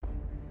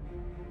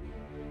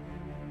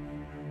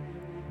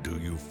Do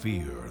you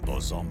fear the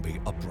zombie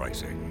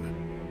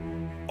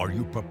uprising? Are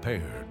you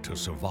prepared to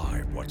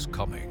survive what's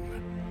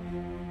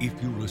coming?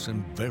 If you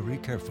listen very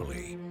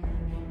carefully,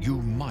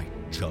 you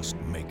might just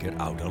make it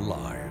out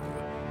alive.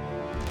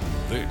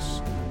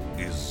 This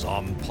is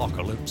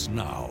Zompocalypse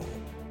Now.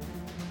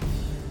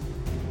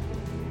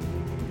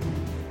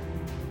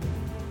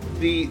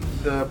 The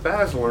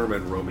Baz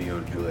Luhrmann Romeo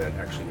and Juliet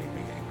actually made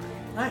me angry.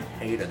 I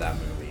hated that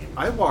movie.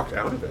 I walked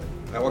out of it.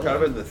 I walked out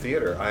of it in the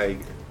theater.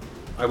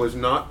 I was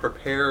not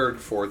prepared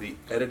for the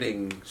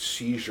editing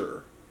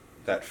seizure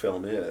that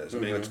film is. I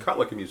mean, it's cut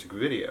like a music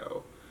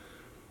video.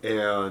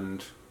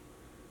 And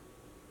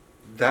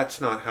that's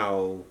not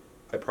how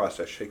I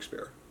process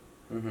Shakespeare.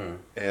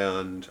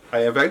 And I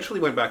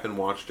eventually went back and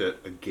watched it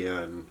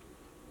again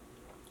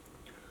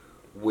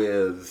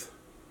with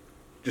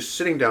just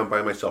sitting down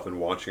by myself and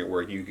watching it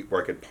where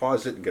I could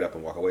pause it and get up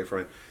and walk away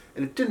from it.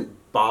 And it didn't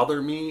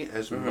bother me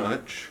as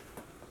much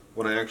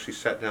when I actually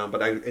sat down.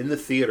 But in the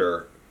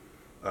theater,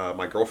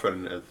 my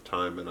girlfriend at the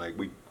time and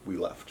we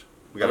left.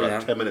 We got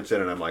about 10 minutes in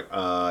and I'm like,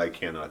 I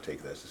cannot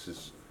take this. This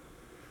is...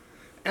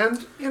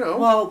 And, you know...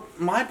 Well,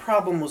 my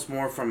problem was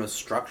more from a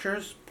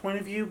structures point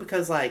of view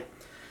because, like,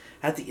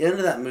 at the end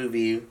of that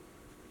movie,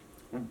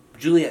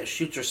 Juliet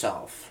shoots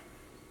herself.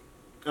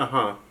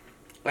 Uh-huh.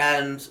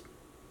 And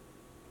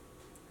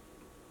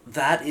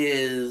that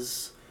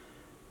is...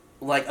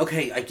 Like,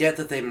 okay, I get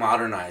that they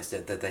modernized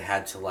it, that they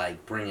had to,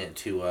 like, bring it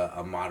to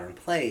a modern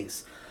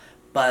place,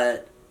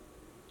 but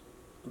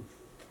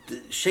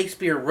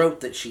Shakespeare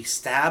wrote that she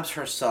stabs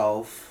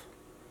herself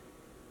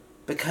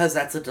because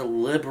that's a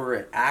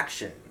deliberate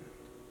action.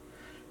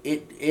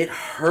 It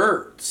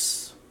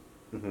hurts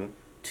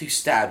to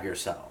stab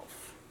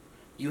yourself.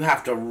 You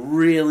have to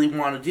really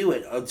want to do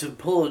it. To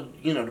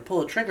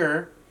pull a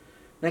trigger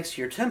next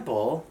to your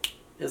temple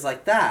is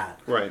like that.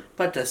 Right.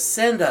 But to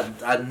send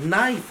a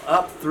knife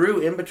up through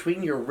in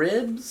between your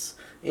ribs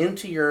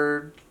into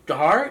your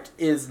heart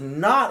is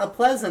not a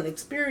pleasant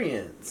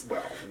experience.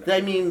 Well, no.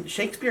 I mean,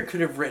 Shakespeare could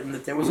have written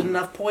that there was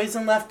enough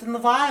poison left in the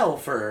vial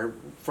for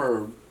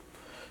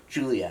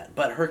Juliet,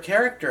 but her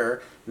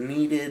character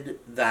needed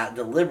that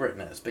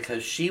deliberateness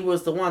because she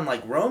was the one,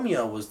 like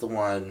Romeo was the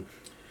one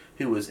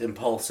who was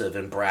impulsive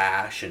and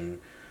brash and,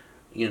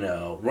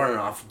 running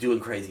off doing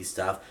crazy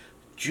stuff.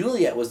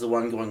 Juliet was the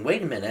one going,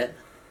 wait a minute,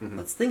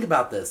 let's think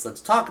about this,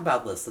 let's talk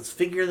about this, let's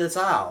figure this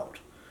out.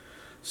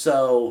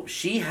 So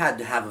she had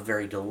to have a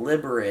very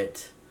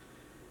deliberate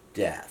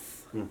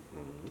death.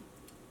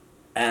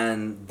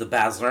 And the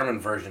Baz Luhrmann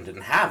version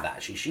didn't have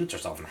that. She shoots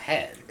herself in the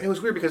head. It was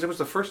weird because it was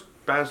the first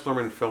Baz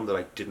Luhrmann film that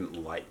I didn't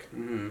like.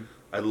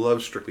 I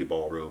love Strictly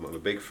Ballroom. I'm a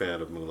big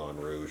fan of Moulin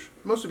Rouge.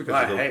 Mostly because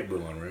I hate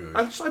Moulin Rouge.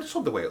 I just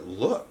love the way it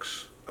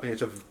looks. I mean,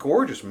 it's a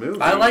gorgeous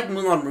movie. I like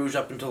Moulin Rouge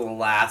up until the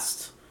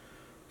last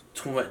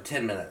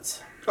 10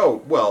 minutes.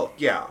 Oh, well,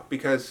 yeah,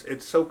 because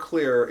it's so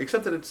clear,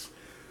 except that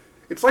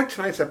it's like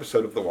tonight's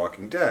episode of The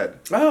Walking Dead.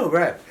 Oh,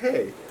 right.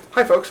 Hey.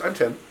 Hi, folks. I'm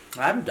Tim.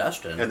 I'm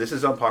Dustin. And this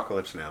is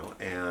Apocalypse Now.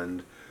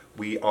 And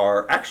we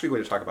are actually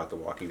going to talk about The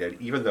Walking Dead,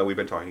 even though we've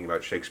been talking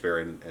about Shakespeare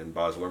and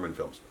Baz Luhrmann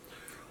films.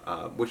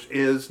 Which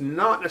is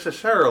not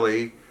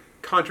necessarily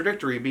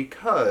contradictory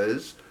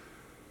because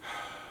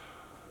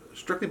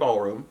Strictly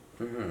Ballroom,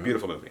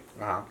 beautiful movie.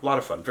 A lot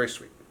of fun. Very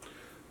sweet.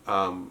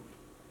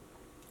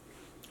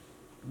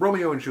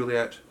 Romeo and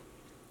Juliet,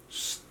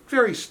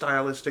 very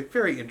stylistic,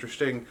 very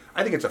interesting.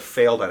 I think it's a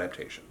failed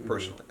adaptation,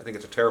 personally. I think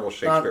it's a terrible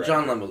Shakespeare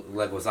John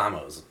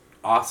Leguizamo is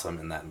awesome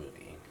in that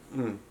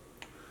movie.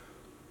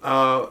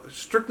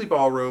 Strictly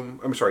Ballroom,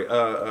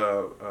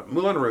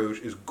 Moulin Rouge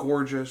is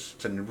gorgeous.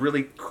 It's a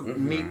really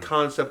neat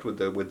concept with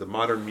the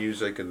modern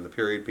music and the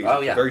period pieces.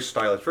 Oh, yeah. Very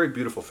stylish, very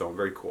beautiful film,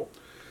 very cool.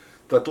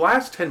 The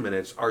last 10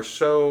 minutes are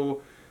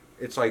so...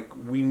 It's like,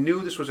 we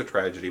knew this was a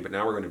tragedy, but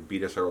now we're going to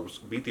beat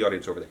the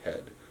audience over the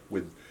head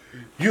with,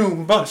 you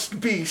must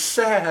be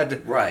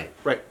sad! Right.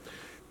 Right.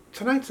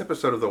 Tonight's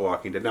episode of The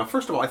Walking Dead. Now,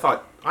 first of all, I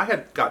thought I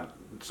had gotten...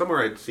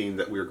 Somewhere I'd seen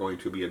that we were going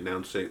to be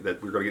announcing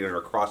that we were going to get in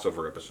our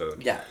crossover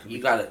episode. Yeah, you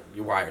got it.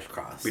 Your wires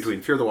crossed.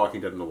 Between Fear the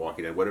Walking Dead and The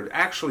Walking Dead. What it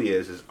actually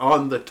is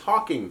on The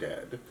Talking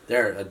Dead.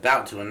 They're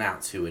about to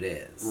announce who it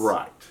is.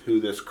 Right.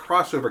 Who this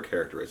crossover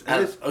character is.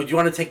 Do you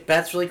want to take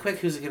bets really quick?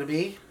 Who's it going to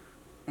be?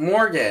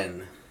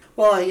 Morgan.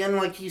 Well, and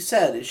like you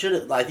said, it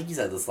should. I think you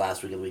said this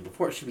last week or the week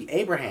before. It should be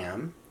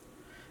Abraham,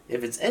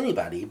 if it's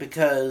anybody,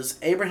 because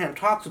Abraham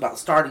talks about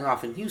starting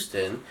off in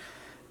Houston,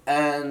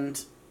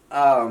 and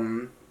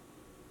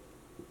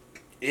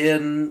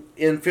in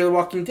Fear the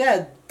Walking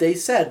Dead, they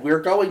said we're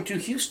going to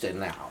Houston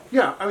now.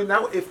 Yeah, I mean,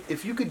 now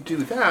if you could do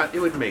that,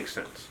 it would make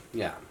sense.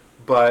 Yeah.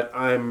 But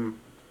I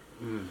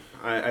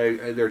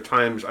there are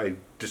times I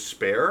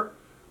despair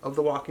of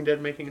The Walking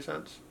Dead making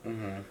sense.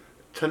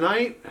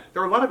 Tonight,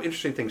 there are a lot of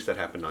interesting things that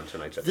happened on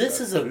tonight's episode. This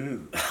is a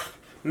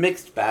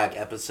mixed bag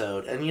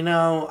episode. And,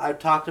 I've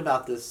talked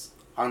about this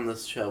on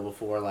this show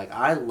before. Like,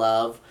 I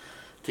love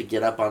to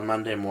get up on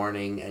Monday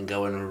morning and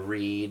go and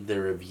read the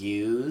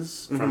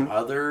reviews from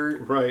other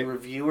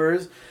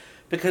reviewers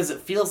because I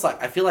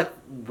feel like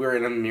we're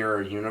in a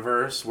mirror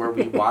universe where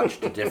we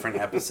watched a different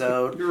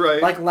episode.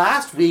 Right. Like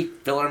last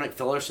week, Filler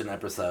McFillerson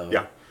episode.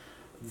 Yeah.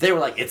 They were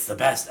like, it's the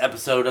best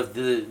episode of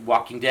The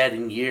Walking Dead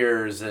in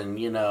years, and,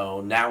 you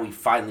know, now we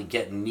finally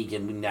get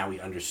Negan, now we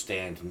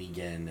understand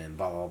Negan, and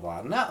blah, blah,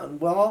 blah. No,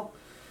 well,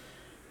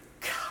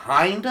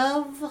 kind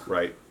of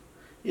Right.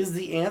 is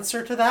the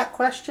answer to that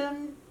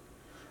question.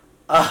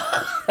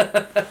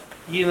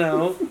 You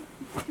know?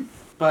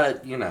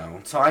 But, you know,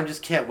 so I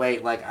just can't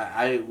wait. Like,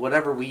 I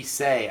whatever we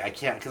say, I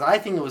can't, because I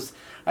think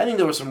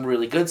there was some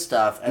really good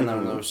stuff, and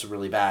then there was some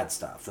really bad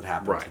stuff that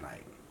happened Right. tonight.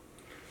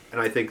 And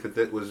I think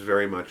that was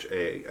very much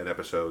an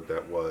episode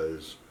that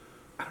was,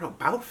 I don't know,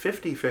 about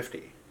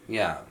 50-50.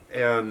 Yeah.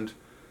 And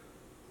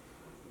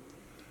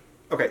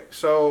okay,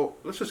 so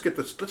let's get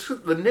the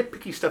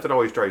nitpicky stuff that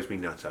always drives me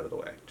nuts out of the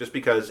way. Just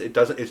because it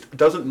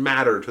doesn't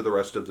matter to the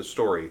rest of the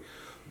story,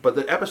 but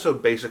the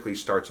episode basically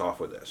starts off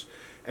with this.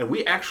 And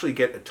we actually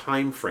get a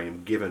time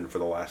frame given for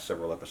the last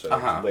several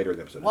episodes later in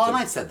the episode. Well, and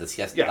I said this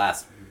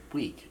last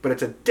week. But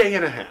it's a day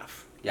and a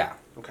half. Yeah.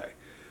 Okay.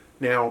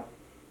 Now,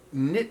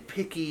 that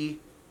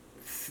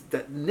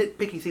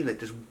nitpicky thing that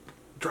just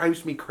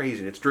drives me crazy,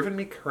 and it's driven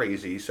me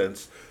crazy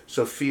since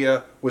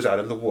Sophia was out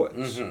in the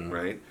woods,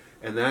 right?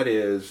 And that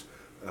is,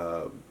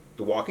 The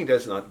Walking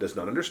Dead does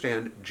not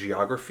understand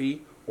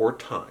geography or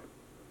time.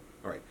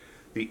 All right.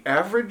 The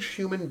average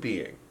human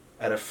being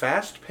at a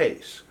fast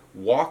pace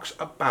walks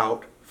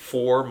about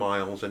 4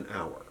 miles an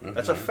hour.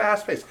 That's a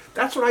fast pace.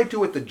 That's what I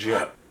do at the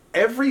gym.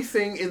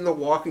 Everything in the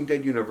Walking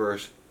Dead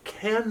universe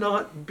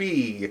cannot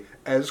be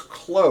as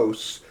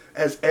close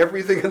as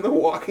everything in the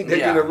Walking Dead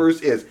universe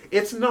is.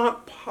 It's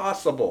not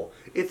possible.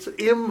 It's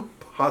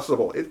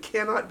impossible. It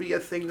cannot be a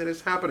thing that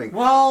is happening.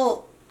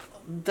 Well,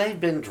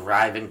 they've been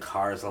driving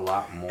cars a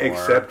lot more.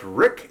 Except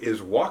Rick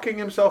is walking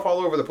himself all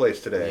over the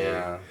place today.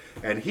 Yeah.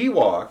 And he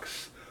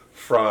walks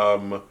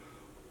from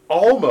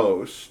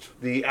almost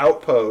the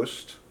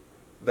outpost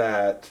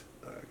that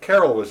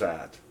Carol was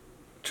at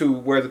to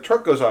where the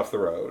truck goes off the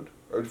road,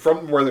 or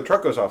from where the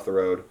truck goes off the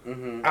road,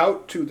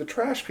 out to the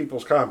trash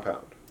people's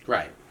compound.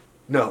 Right.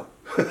 No.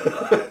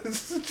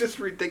 This is just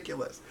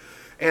ridiculous.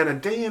 And a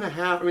day and a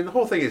half, I mean, the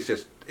whole thing is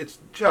it's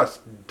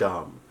just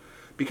dumb.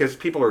 Because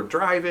people are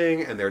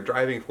driving, and they're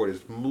driving for what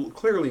is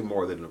clearly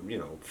more than,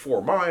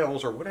 4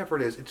 miles or whatever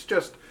it is. It's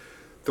just,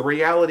 the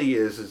reality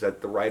is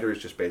that the writers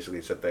just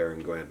basically sit there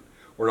and go in,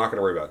 we're not going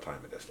to worry about time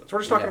and distance. We're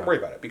just not going to worry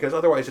about it, because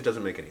otherwise it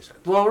doesn't make any sense.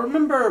 Well,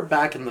 remember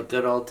back in the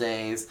good old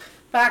days,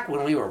 back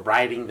when we were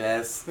writing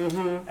this,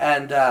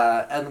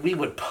 and we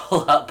would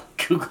pull up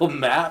Google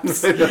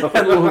Maps and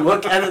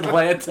look at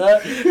Atlanta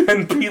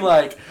and be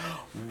like,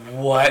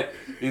 what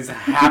is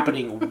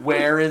happening?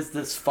 Where is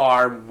this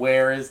farm?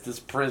 Where is this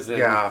prison?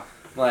 Yeah.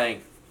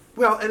 Like,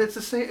 well, and it's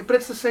the same, but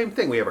it's the same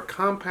thing. We have a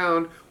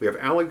compound. We have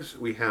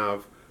Alexandria.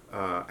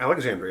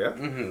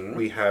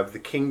 We have the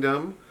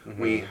Kingdom.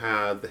 We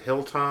have the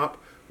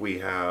Hilltop. We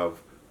have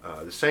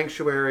the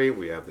Sanctuary.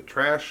 We have the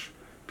Trash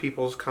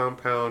People's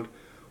Compound.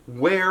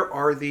 Where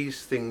are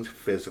these things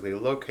physically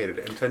located?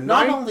 And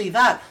tonight, not only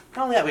that,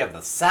 we have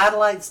the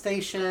satellite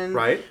station.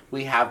 Right.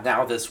 We have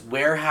now this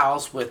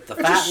warehouse with the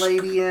fat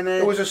lady in it.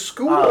 It was a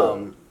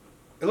school.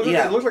 It looked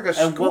like a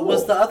school. And what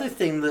was the other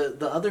thing?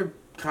 The other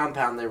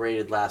compound they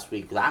raided last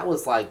week, that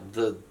was like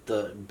the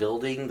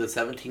building, the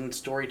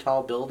 17-story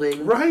tall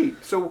building. Right.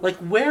 So, like,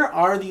 where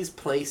are these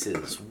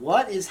places?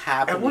 What is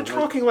happening? And we're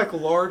talking like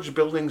large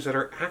buildings that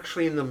are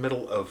actually in the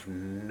middle of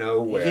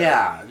nowhere.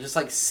 Yeah, just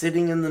like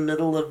sitting in the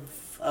middle of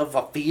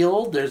a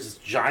field. There's this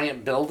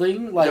giant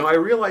building. Like, now, I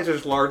realize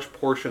there's large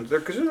portions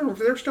there, because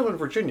they're still in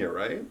Virginia,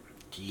 right?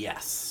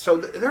 Yes. So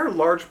there are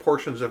large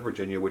portions of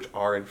Virginia which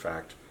are, in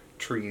fact,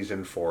 trees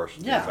and forests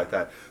and things like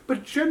that.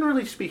 But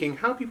generally speaking,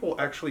 how people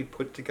actually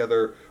put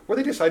together, where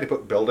they decide to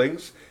put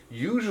buildings,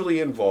 usually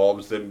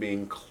involves them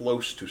being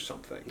close to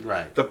something.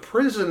 Right. The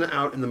prison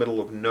out in the middle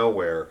of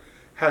nowhere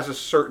has a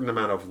certain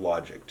amount of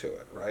logic to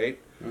it, right?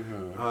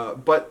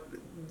 But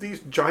these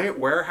giant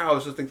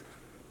warehouses, things,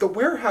 the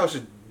warehouse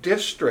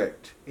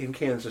district in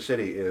Kansas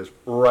City is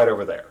right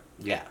over there.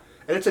 Yeah.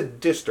 And it's a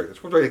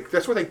district.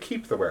 That's where they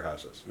keep the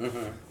warehouses,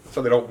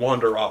 so they don't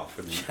wander off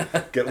and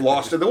get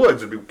lost in the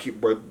woods and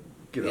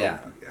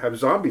have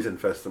zombies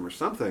infest them or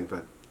something.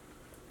 But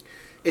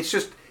it's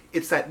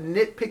that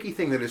nitpicky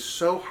thing that is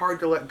so hard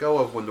to let go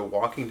of when The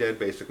Walking Dead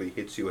basically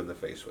hits you in the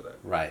face with it.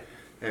 Right.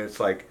 And it's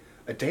like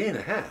a day and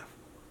a half.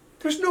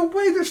 There's no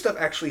way this stuff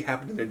actually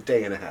happened in a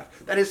day and a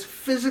half. That is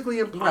physically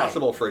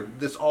impossible for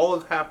this all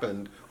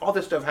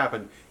this stuff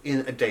happened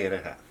in a day and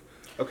a half.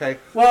 Okay?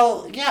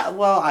 Well, yeah,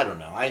 I don't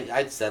know.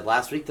 I said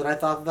last week that I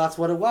thought that's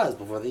what it was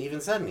before they even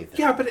said anything.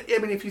 Yeah, but I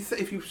mean, if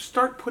you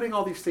start putting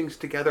all these things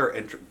together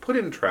and put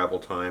in travel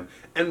time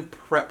and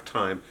prep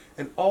time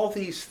and all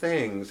these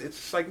things, it's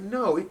just like,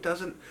 no, it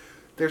doesn't.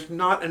 There's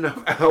not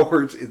enough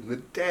hours in the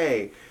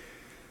day.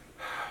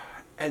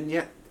 And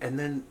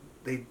then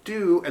they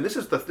do, and this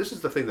is the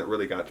thing that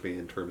really got to me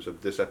in terms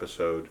of this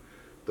episode,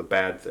 the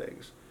bad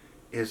things,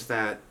 is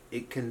that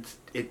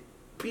it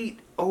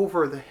beat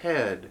over the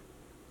head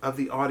of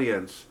the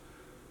audience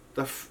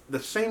the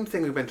same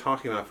thing we've been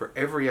talking about for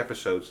every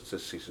episode since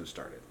this season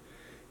started,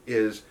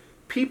 is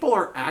people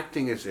are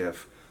acting as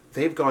if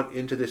they've gone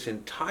into this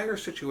entire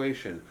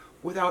situation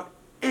without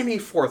any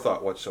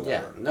forethought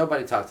whatsoever. Yeah,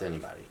 nobody talked to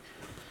anybody.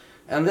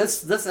 And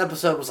this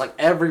episode was like,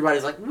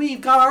 everybody's like,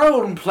 we've got our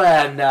own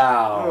plan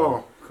now.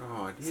 Oh,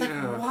 God, it's like,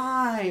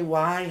 why?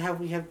 Why have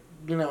we have,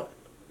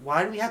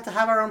 why do we have to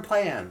have our own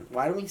plan?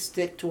 Why do we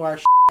stick to our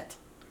shit?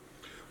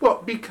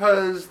 Well,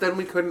 because then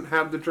we couldn't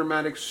have the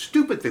dramatic,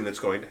 stupid thing that's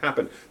going to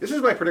happen. This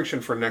is my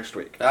prediction for next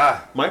week.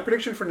 My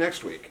prediction for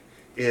next week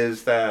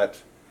is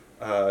that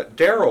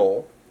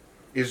Daryl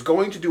is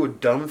going to do a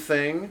dumb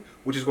thing,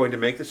 which is going to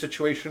make the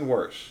situation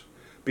worse.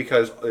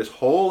 Because this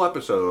whole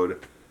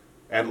episode,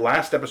 and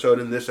last episode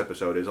and this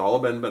episode, has all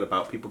been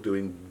about people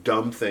doing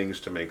dumb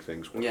things to make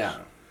things worse. Yeah.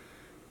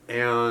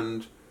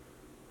 And,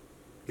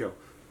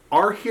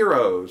 our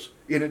heroes,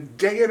 in a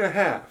day and a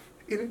half,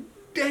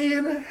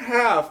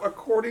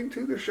 according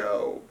to the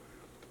show,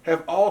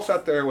 have all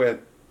sat there and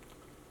went,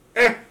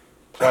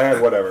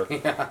 plan, whatever.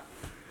 Yeah.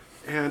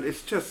 And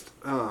it's just,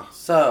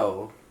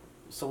 So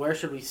where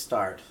should we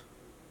start?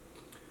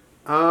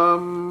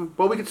 Well,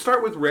 we could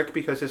start with Rick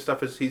because his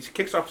stuff is, he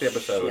kicks off the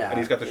episode and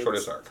he's got the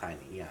shortest arc. Tiny,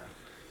 yeah.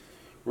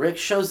 Rick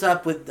shows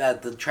up with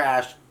the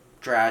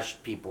trash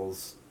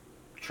people's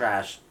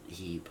trash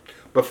heap.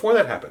 Before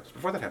that happens,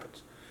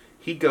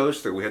 he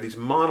goes through, we have these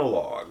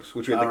monologues,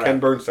 which we had the Ken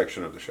Burns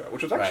section of the show,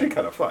 which was actually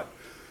kind of fun.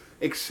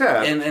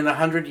 Except... In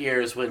 100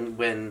 years,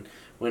 when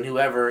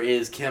whoever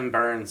is Ken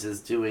Burns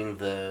is doing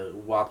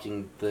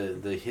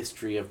the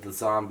history of the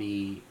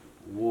zombie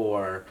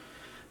war,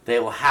 they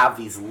will have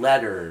these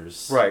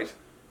letters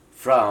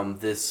from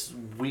this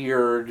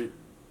weird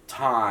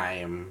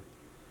time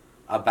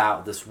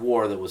about this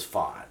war that was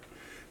fought.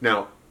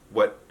 Now,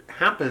 what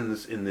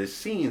happens in these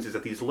scenes is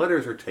that these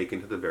letters are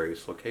taken to the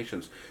various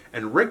locations,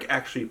 and Rick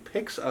actually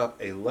picks up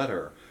a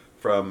letter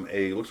from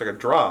looks like a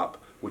drop,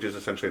 which is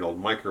essentially an old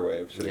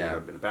microwave sitting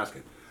in a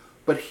basket.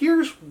 But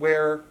here's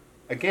where,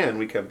 again,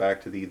 we come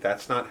back to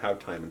that's not how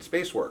time and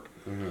space work.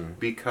 Mm-hmm.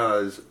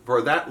 Because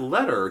for that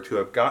letter to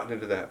have gotten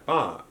into that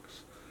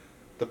box,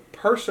 the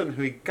person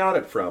who he got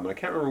it from, I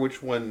can't remember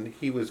which one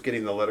he was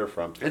getting the letter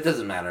from. It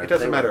doesn't matter. It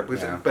doesn't matter.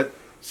 But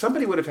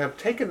somebody would have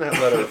taken that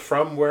letter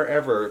from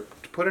wherever,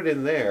 to put it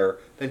in there,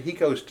 then he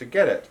goes to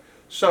get it.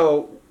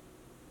 So,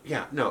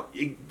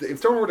 if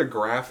someone were to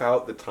graph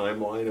out the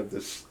timeline of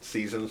this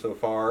season so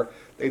far,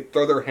 they'd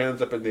throw their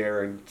hands up in the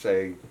air and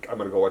say, I'm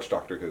going to go watch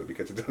Doctor Who,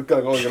 because it's only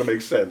going to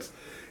make sense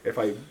if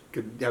I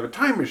could have a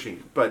time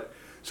machine. But,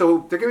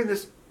 so they're giving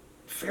this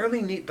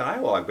fairly neat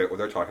dialogue bit where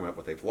they're talking about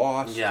what they've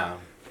lost. Yeah.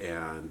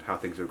 And how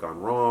things have gone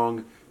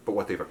wrong, but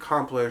what they've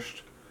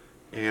accomplished.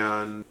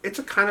 And it's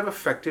a kind of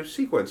effective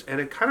sequence. And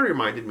it kind of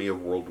reminded me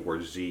of World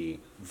War Z,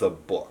 the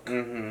book.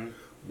 Mm-hmm.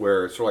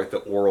 Where it's sort of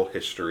like the oral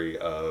history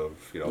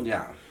of,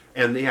 Yeah.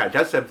 And it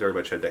does have very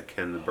much had that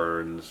Ken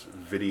Burns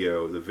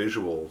video, the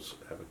visuals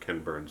have a Ken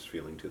Burns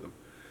feeling to them.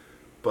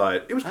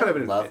 But it was kind of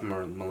an... I love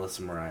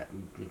Melissa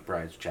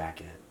McBride's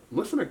jacket.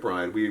 Melissa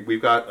McBride,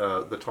 we've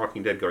got The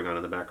Talking Dead going on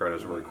in the background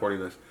as we're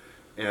recording this.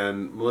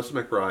 And Melissa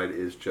McBride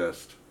is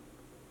just...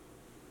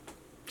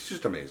 She's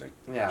just amazing.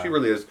 Yeah. She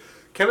really is.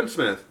 Kevin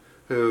Smith,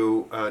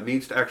 who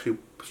needs to actually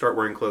start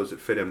wearing clothes that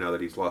fit him now that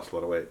he's lost a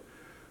lot of weight,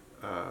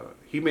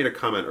 he made a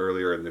comment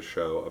earlier in the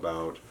show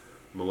about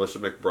Melissa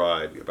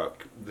McBride,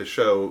 about the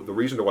show. The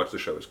reason to watch the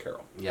show is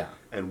Carol. Yeah.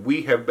 And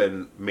we have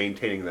been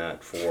maintaining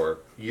that for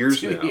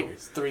years now.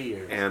 3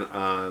 years.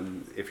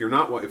 And if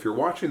you're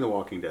watching The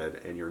Walking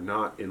Dead and you're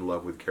not in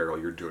love with Carol,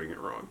 you're doing it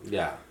wrong.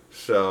 Yeah.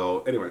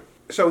 So, anyway.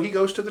 So he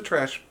goes to the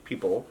trash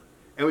people,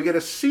 and we get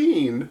a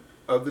scene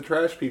of the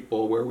trash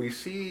people where we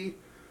see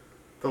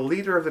the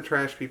leader of the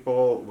trash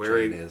people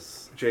wearing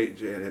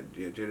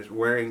Jadis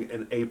wearing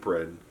an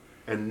apron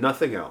and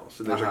nothing else.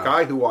 And there's a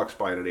guy who walks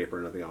by in an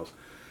apron and nothing else.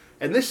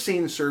 And this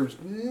scene serves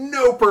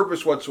no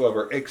purpose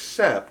whatsoever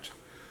except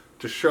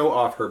to show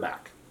off her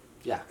back.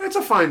 Yeah. And it's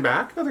a fine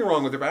back, nothing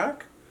wrong with her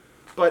back.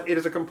 But it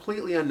is a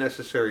completely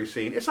unnecessary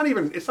scene. It's not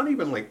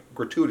even like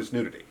gratuitous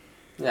nudity.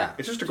 Yeah.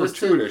 It's just a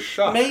gratuitous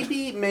shot.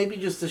 Maybe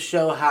just to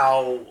show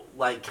how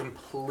like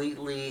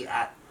completely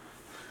at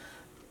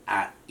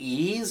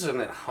ease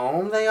and at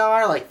home they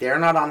are. Like they're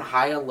not on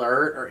high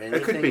alert or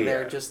anything. It could be.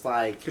 They're just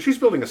like... Because she's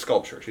building a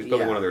sculpture. She's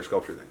building one of their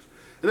sculpture things.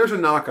 And there's a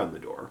knock on the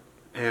door.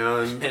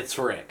 And it's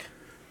Rick.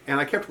 And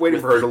I kept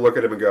waiting for her to look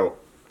at him and go,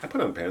 I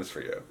put on pants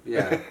for you.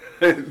 Yeah.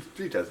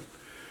 She doesn't.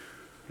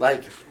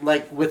 Like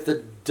with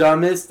the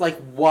dumbest,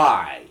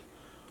 why?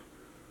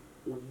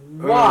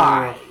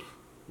 Why?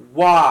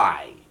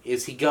 Why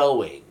is he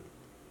going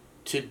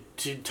to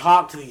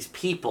talk to these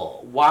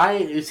people? Why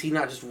is he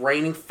not just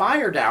raining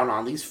fire down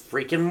on these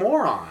freaking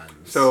morons?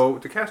 So,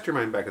 to cast your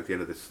mind back at the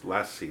end of this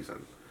last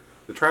season,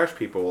 the trash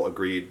people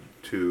agreed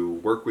to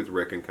work with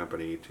Rick and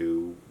company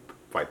to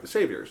fight the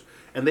Saviors.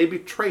 And they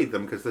betrayed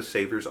them because the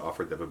Saviors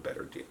offered them a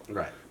better deal.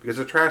 Right. Because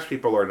the trash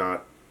people are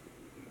not,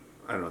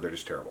 I don't know, they're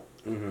just terrible.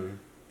 Mm-hmm.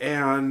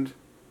 And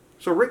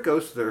so Rick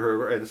goes to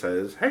her and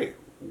says, hey,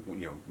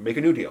 make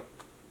a new deal.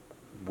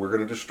 We're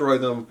going to destroy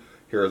them.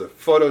 here are the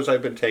photos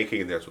I've been taking,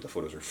 and that's what the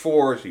photos are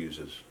for. So he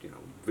uses,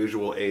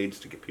 visual aids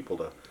to get people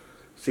to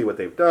see what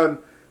they've done.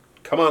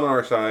 Come on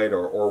our side,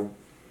 or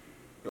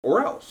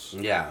else.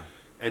 Yeah.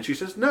 And she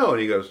says no, and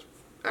he goes,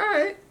 all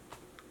right.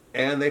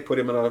 And they put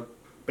him in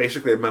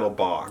basically a metal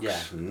box. Yeah,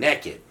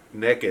 naked,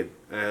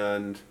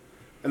 and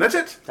that's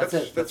it. That's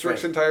it. That's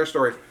Rick's entire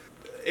story.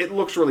 It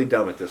looks really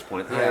dumb at this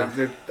point.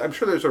 Yeah. I'm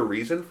sure there's a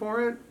reason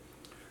for it,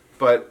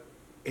 but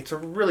it's a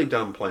really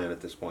dumb plan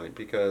at this point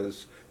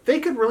because they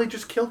could really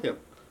just kill him.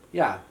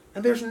 Yeah.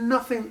 And there's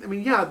nothing. I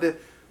mean,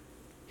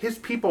 his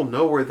people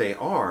know where they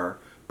are,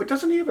 but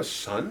doesn't he have a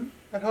son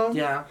at home?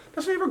 Yeah.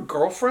 Doesn't he have a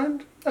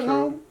girlfriend at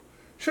home?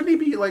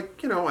 Shouldn't he be I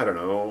don't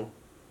know,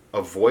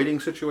 avoiding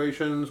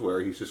situations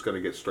where he's just going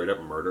to get straight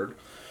up murdered?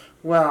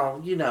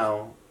 Well,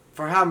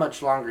 for how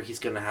much longer he's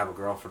going to have a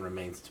girlfriend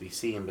remains to be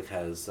seen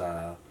because...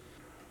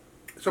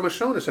 So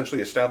Michonne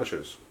essentially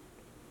establishes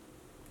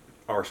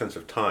our sense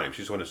of time.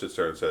 She's the one who sits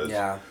there and says,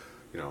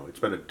 it's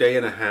been a day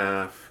and a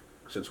half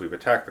since we've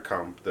attacked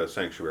the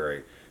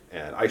sanctuary,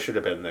 and I should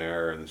have been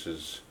there, and this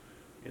is,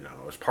 it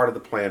was part of the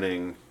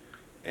planning,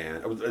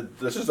 and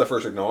this is the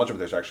first acknowledgement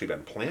there's actually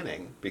been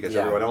planning, because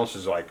everyone else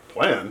is like,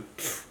 plan?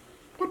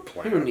 What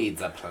plan? Who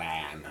needs a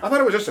plan? I thought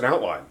it was just an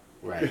outline.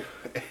 Right.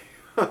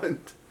 And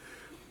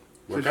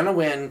we're going to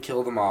win,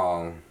 kill them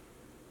all.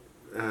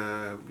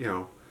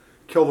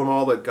 Kill them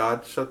all, let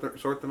God sort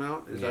them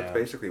out. That's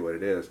basically what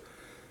it is.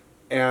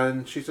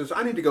 And she says,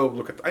 I need to go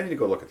look at the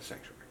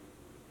sanctuary.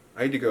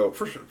 I need to go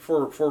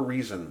for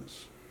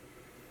reasons.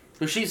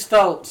 So she's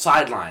felt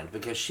sidelined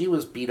because she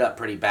was beat up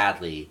pretty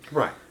badly.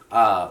 Right.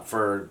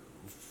 For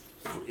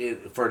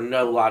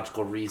no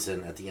logical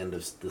reason at the end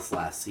of this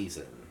last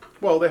season.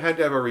 Well, they had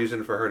to have a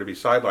reason for her to be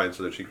sidelined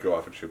so that she could go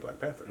off and shoot Black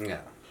Panther.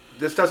 Yeah.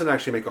 This doesn't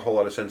actually make a whole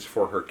lot of sense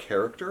for her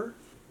character,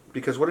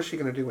 because what is she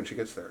going to do when she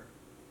gets there?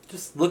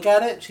 Just look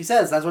at it. She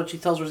says that's what she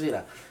tells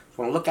Rosita. Just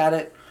want to look at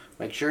it,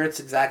 make sure it's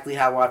exactly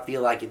how I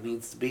feel like it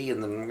needs to be,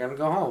 and then we're going to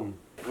go home.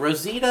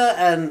 Rosita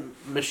and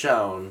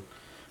Michonne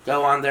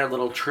go on their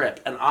little trip,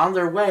 and on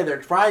their way they're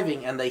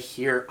driving and they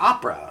hear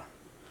opera.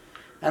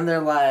 And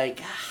they're like,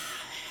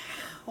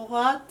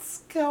 what's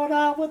going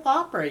on with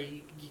opera,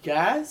 you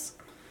guys?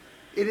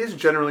 It is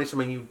generally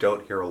something you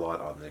don't hear a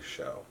lot on this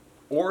show.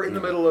 Or in the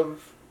middle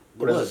of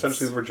what is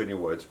essentially the Virginia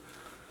woods.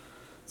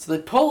 So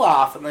they pull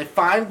off and they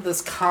find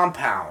this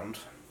compound.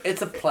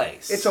 It's a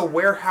place. It's a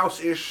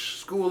warehouse-ish,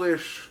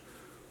 school-ish,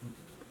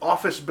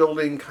 office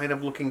building kind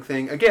of looking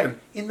thing.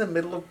 Again, in the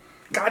middle of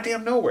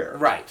goddamn nowhere.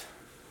 Right.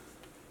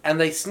 And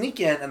they sneak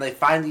in and they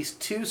find these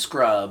two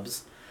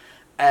scrubs,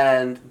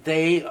 and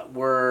they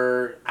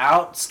were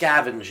out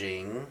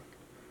scavenging,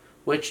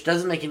 which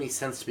doesn't make any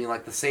sense to me.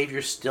 Like, the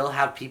Saviors still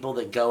have people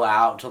that go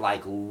out to,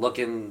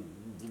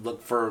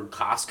 look for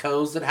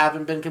Costco's that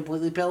haven't been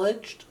completely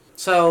pillaged.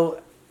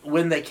 So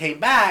when they came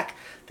back,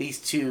 these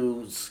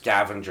two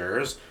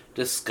scavengers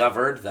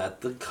discovered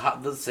that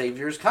the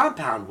Savior's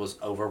compound was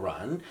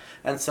overrun,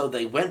 and so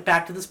they went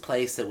back to this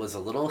place that was a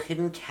little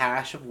hidden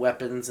cache of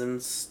weapons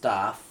and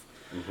stuff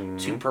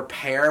to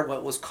prepare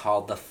what was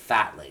called the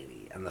Fat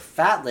Lady. And the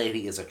Fat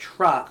Lady is a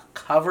truck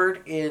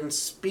covered in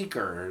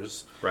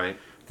speakers, right,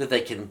 that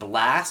they can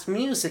blast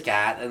music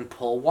at and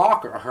pull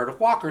a herd of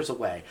walkers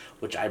away,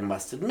 which I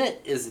must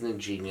admit is an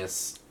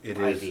ingenious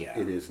idea.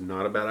 It is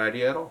not a bad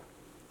idea at all.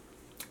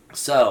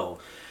 So,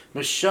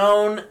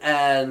 Michonne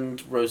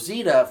and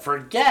Rosita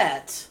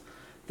forget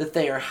that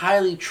they are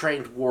highly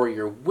trained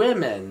warrior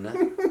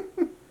women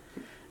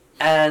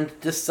and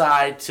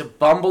decide to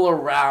bumble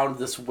around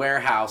this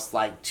warehouse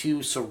like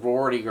two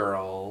sorority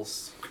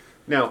girls.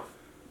 Now,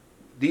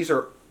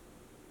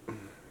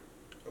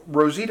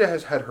 Rosita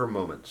has had her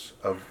moments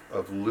of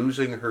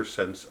losing her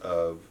sense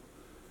of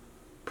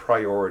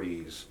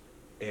priorities,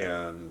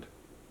 and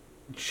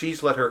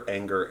she's let her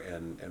anger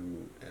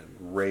and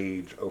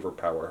rage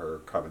overpower her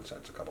common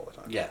sense a couple of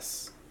times.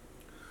 Yes.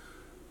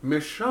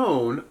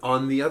 Michonne,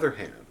 on the other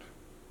hand,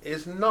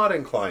 is not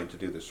inclined to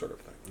do this sort of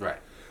thing. Right.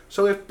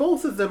 So if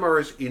both of them are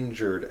as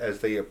injured as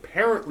they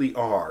apparently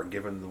are,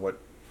 given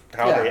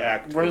how they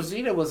act...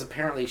 Rosita was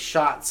apparently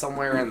shot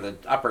somewhere in the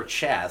upper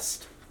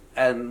chest,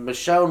 and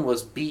Michonne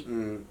was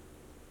beaten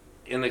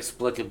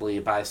inexplicably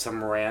by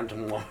some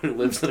random woman who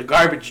lives in a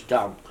garbage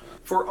dump.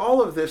 For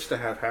all of this to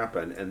have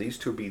happened, and these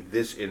two be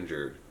this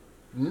injured,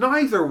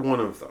 neither one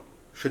of them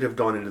should have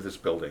gone into this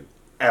building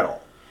at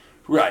all.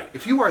 Right.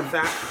 If you are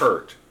that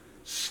hurt,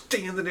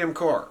 stay in the damn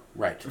car.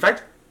 Right. In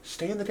fact,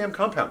 stay in the damn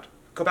compound.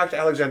 Go back to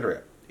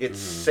Alexandria. It's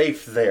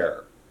safe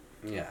there.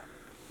 Yeah.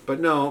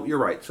 But no, you're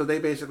right. So they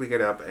basically get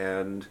up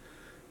and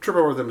trip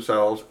over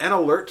themselves and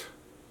alert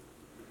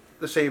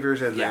the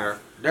Saviors in there.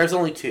 There's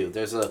only two.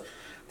 There's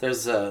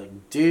a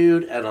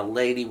dude and a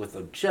lady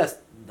with just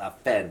a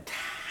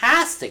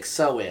fantastic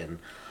sew-in.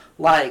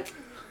 Like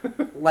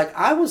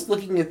I was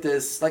looking at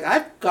this,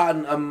 I've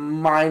gotten a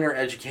minor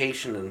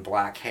education in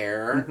black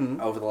hair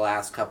over the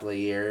last couple of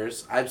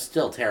years. I'm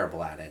still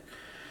terrible at it.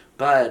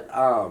 But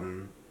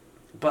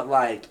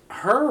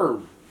her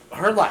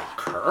her like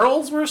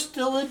curls were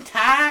still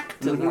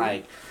intact, and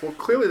like Well,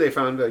 clearly they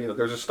found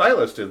there's a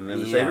stylist in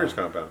the Savior's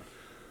compound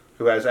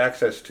who has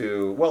access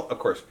to. Well, of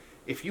course,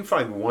 if you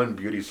find one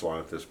beauty salon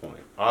at this point,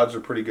 odds are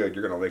pretty good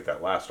you're going to make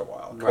that last a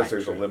while because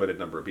there's a limited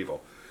number of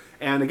people.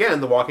 And again,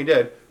 The Walking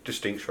Dead,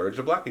 distinct shortage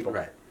of black people.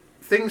 Right.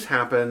 Things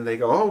happen. They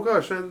go, oh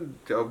gosh, and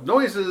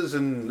noises,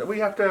 and we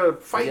have to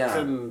fight.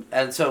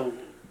 And so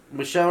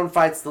Michonne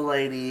fights the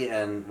lady,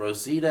 and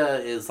Rosita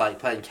is like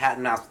playing cat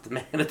and mouse with the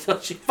man until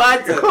she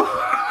finds him.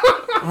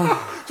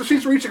 So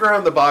she's reaching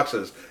around the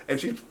boxes, and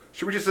she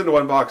reaches into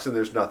one box, and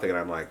there's nothing, and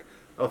I'm like,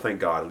 oh, thank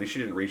God. At least she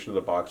didn't reach into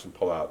the box and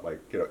pull out,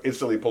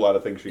 instantly pull out a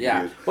thing she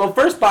can use. Well,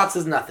 first box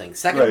is nothing.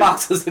 Second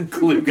box is a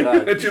glue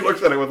gun. And she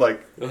looks at it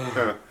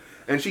with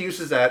and she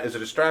uses that as a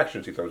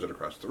distraction. She throws it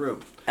across the room.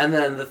 And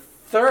then the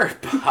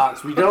third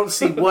box, we don't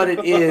see what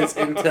it is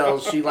until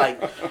she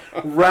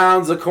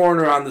rounds a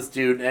corner on this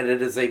dude, and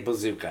it is a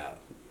bazooka.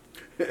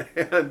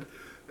 And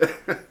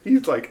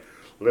he's like,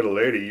 little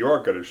lady, you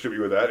aren't going to shoot me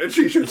with that. And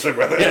she shoots him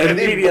with it, and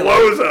he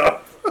blows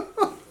up.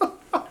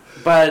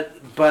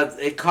 But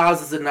it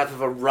causes enough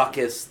of a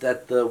ruckus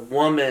that the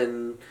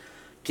woman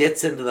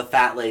gets into the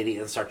fat lady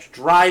and starts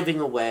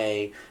driving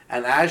away.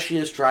 And as she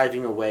is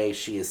driving away,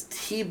 she is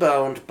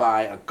T-boned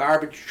by a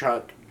garbage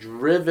truck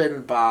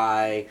driven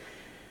by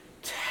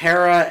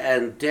Tara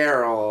and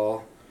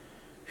Daryl,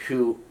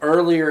 who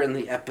earlier in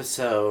the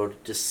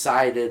episode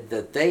decided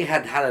that they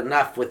had had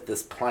enough with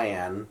this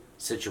plan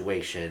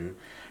situation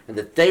and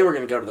that they were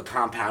going to go to the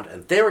compound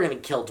and they were going to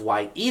kill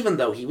Dwight even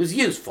though he was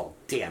useful.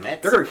 Damn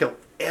it. They're going to kill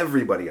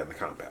everybody on the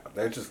compound.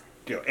 They're just,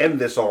 end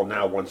this all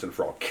now once and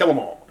for all. Kill them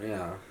all.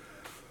 Yeah.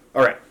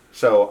 All right.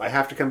 So I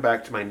have to come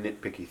back to my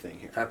nitpicky thing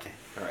here. Okay.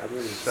 All right. I'm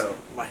going to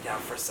lie down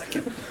for a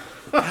second.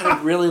 I had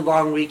a really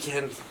long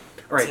weekend,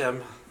 all right.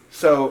 Tim.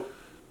 So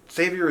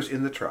Xavier is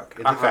in the truck,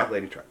 in the fat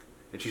lady truck,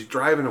 and she's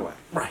driving away.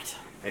 Right.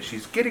 And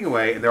she's getting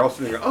away, and they're all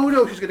sitting there, oh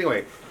no, she's getting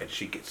away. And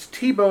she gets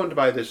T-boned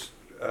by this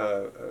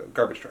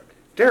garbage truck.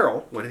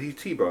 Daryl, when he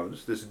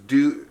T-bones, this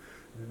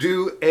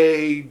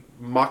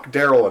mock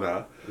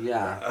Daryl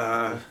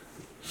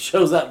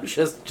shows up,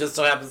 just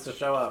so happens to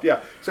show up. Yeah,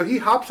 so he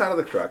hops out of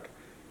the truck,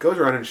 goes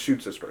around and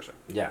shoots this person.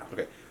 Yeah.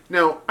 Okay.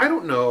 Now, I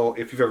don't know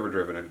if you've ever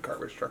driven a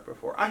garbage truck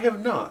before. I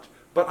have not,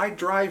 but I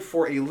drive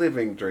for a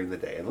living during the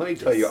day. And let me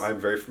tell you, I'm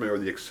very familiar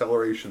with the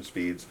acceleration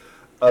speeds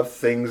of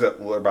things that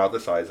are about the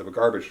size of a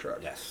garbage truck.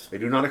 Yes. They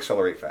do not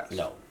accelerate fast.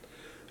 No.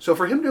 So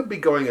for him to be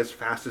going as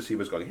fast as he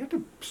was going, he had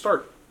to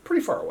start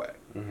pretty far away.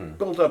 Mm-hmm.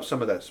 Build up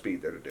some of that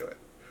speed there to do it.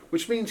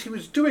 Which means he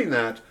was doing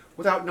that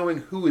without knowing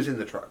who was in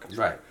the truck.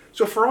 Right.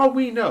 So for all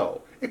we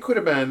know, it could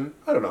have been,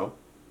 I don't know,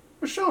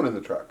 Michonne in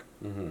the truck.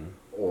 Mm-hmm.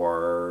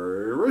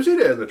 Or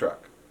Rosita in the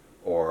truck.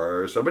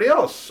 Or somebody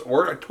else.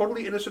 Or a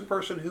totally innocent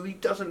person who he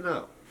doesn't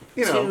know.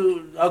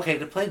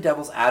 To play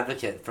devil's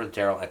advocate for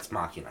Daryl Ex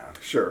Machina.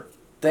 Sure.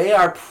 They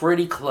are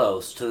pretty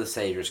close to the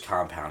Savior's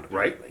compound.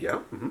 Apparently. Right, yeah.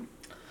 Mm-hmm.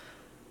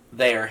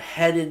 They are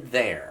headed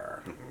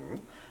there. Mm-hmm.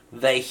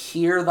 They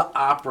hear the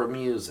opera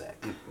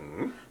music.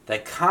 Mm-hmm. They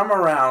come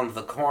around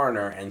the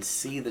corner and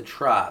see the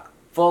truck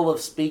full of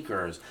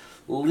speakers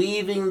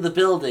leaving the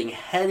building,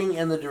 heading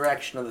in the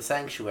direction of the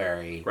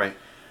sanctuary. Right.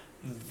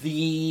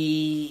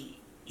 The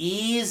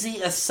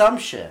easy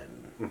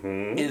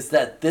assumption is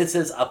that this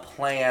is a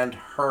planned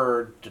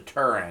herd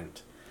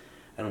deterrent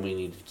and we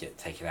need to get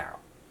taken out.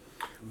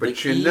 But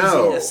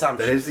that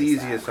is the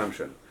easy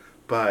assumption.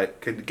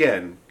 But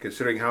again,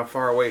 considering how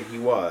far away he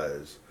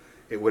was,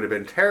 it would have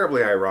been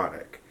terribly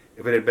ironic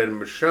if it had been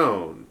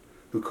Michonne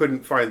who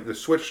couldn't find the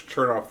switch to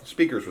turn off the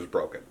speakers was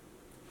broken.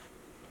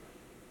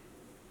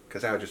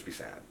 Because that would just be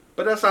sad.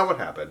 But that's not what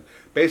happened.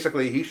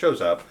 Basically, he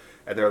shows up,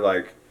 and they're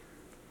like,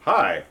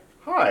 Hi,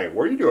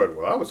 what are you doing?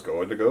 Well, I was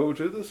going to go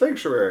to the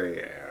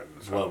sanctuary.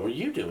 And so, what were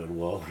you doing?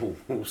 Well,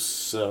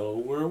 so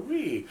were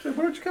we. So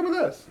why don't you come with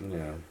us?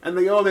 Yeah. And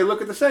they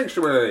look at the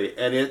sanctuary,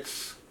 and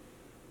it's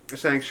a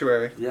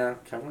sanctuary. Yeah,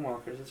 Kevin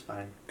Walker's, it's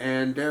fine.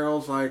 And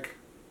Daryl's like,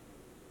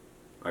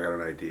 I got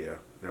an idea.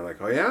 And they're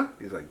like, oh yeah?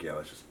 He's like, yeah,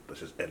 let's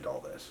just end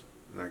all this.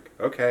 I'm like,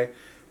 okay.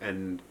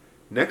 And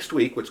next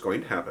week, what's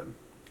going to happen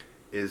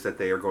is that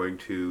they are going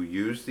to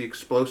use the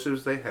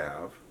explosives they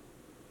have,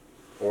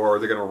 or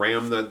they're going to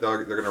ram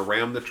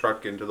the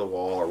truck into the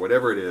wall, or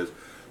whatever it is.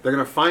 They're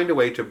going to find a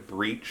way to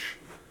breach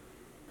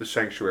the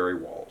sanctuary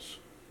walls.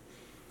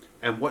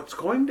 And what's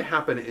going to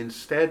happen,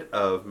 instead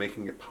of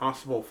making it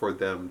possible for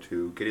them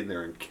to get in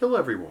there and kill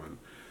everyone,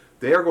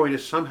 they are going to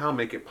somehow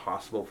make it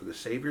possible for the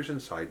Saviors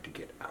inside to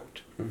get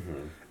out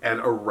and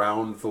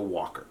around the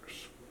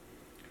walkers.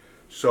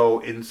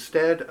 So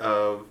instead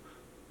of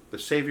the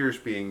Saviors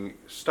being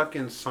stuck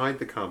inside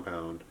the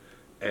compound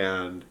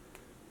and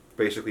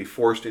basically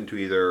forced into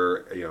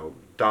either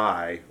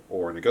die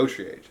or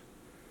negotiate,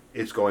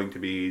 it's going to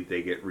be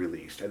they get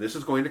released. And this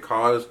is going to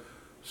cause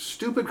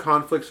stupid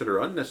conflicts that are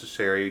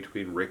unnecessary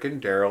between Rick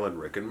and Daryl and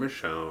Rick and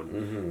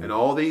Michonne and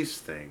all these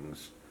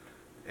things.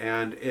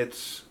 And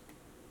if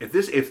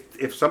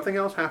something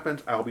else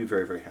happens, I'll be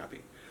very, very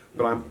happy.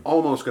 But I'm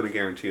almost going to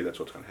guarantee you that's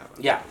what's going to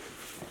happen. Yeah.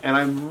 And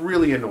I'm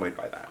really annoyed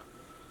by that.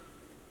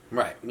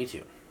 Right, me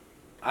too.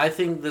 I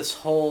think this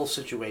whole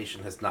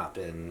situation has not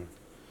been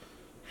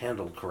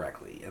handled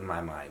correctly in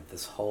my mind. The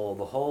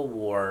whole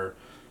war,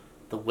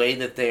 the way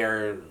that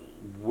they're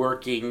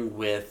working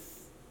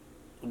with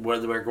where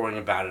we're going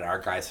about it, our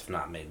guys have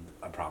not made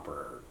a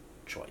proper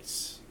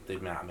choice.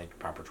 They've not made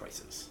proper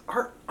choices.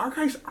 Our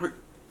guys aren't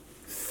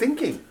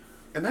thinking.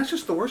 And that's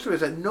just the worst of it,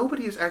 is that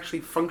nobody is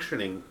actually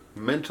functioning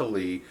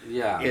mentally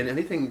in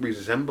anything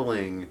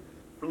resembling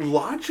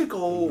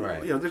logical.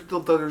 Right. You know,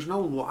 there's no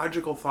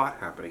logical thought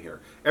happening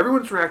here.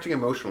 Everyone's reacting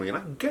emotionally, and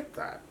I get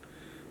that.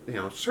 You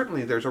know,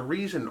 certainly there's a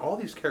reason. All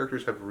these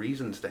characters have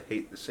reasons to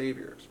hate the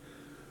saviors.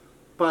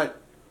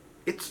 But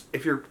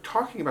if you're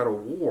talking about a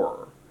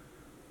war,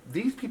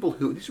 these are people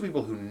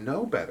who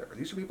know better.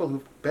 These are people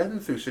who've been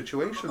through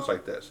situations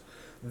like this.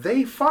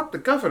 They fought the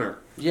governor.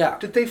 Yeah.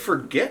 Did they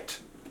forget?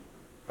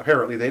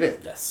 Apparently they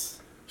did. Yes.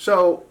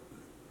 So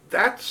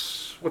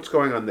that's what's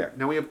going on there.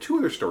 Now we have two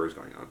other stories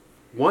going on.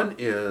 One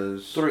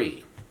is...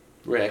 Three.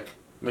 Rick,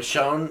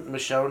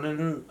 Michonne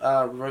and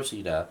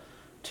Rosita,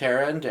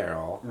 Tara and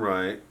Daryl.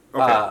 Right.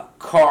 Okay.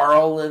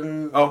 Carl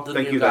and the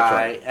thank new you,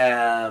 guy.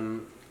 that's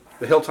right.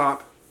 The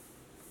Hilltop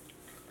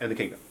and the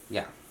Kingdom.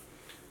 Yeah.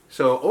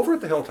 So over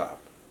at the Hilltop...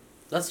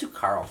 Let's do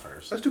Carl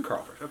first. Let's do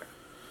Carl first. Okay.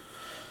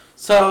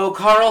 So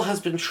Carl has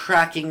been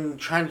trying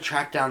to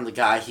track down the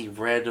guy he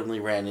randomly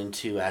ran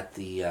into at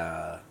the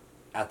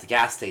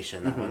gas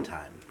station at one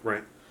time.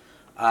 Right.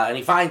 And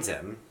he finds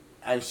him,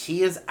 and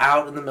he is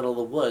out in the middle of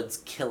the woods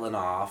killing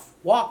off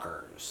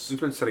walkers. He's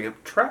been setting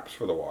up traps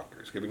for the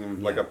walkers, giving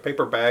them like a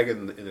paper bag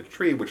in a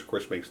tree, which of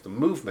course makes the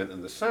movement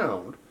and the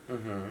sound,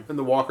 and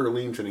the walker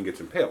leans in and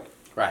gets impaled.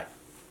 Right.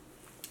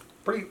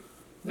 Pretty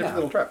nifty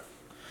little trap.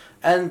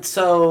 And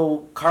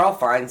so Carl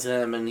finds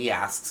him, and he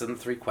asks him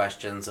 3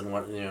 questions, and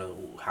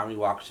how many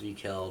walkers have you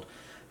killed,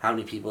 how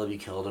many people have you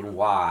killed, and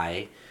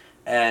why?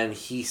 And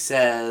he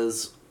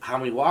says, how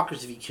many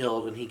walkers have you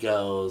killed? And he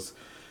goes,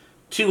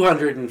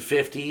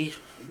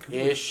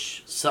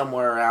 250-ish,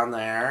 somewhere around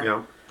there.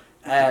 Yeah.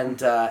 And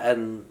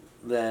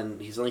then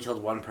he's only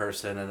killed 1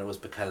 person, and it was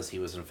because he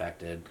was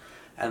infected.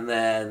 And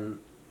then,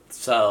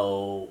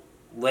 so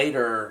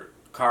later,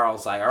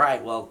 Carl's like, all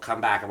right, well,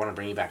 come back. I want to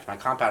bring you back to my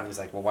compound. And he's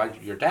like, well, why?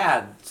 Your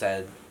dad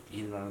said,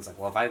 and I was like,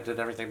 well, if I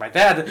did everything my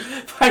dad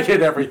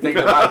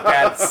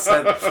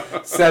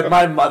said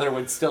my mother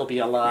would still be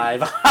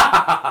alive.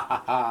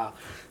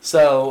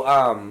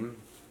 So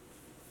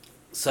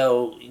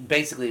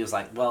basically it was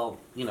like, well,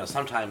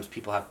 sometimes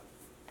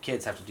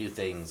kids have to do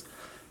things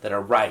that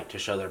are right to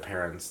show their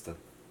parents that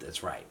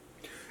it's right.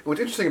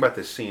 What's interesting about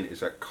this scene is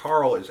that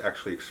Carl is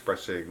actually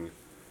expressing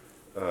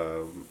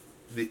the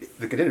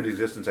continued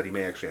existence that he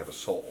may actually have a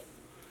soul.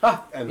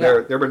 And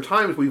there have been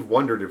times we've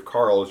wondered if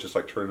Carl is just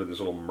like turned into this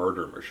little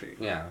murder machine.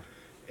 Yeah.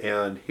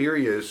 And here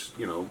he is,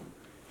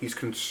 he's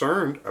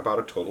concerned about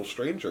a total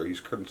stranger.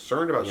 He's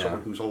concerned about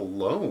someone who's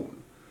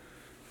alone.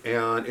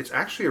 And it's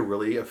actually a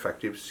really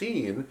effective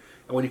scene.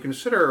 And when you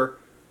consider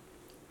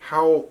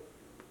how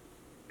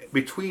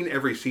between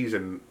every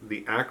season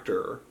the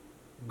actor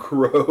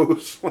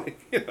grows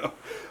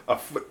a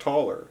foot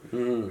taller.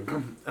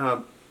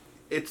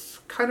 It's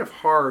kind of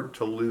hard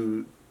to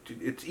lose.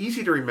 It's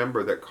easy to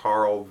remember that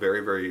Carl,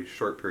 very, very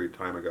short period of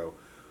time ago,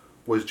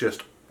 was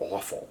just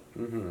awful.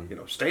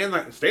 Stay in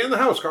the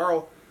house,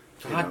 Carl.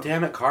 God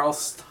damn it, Carl.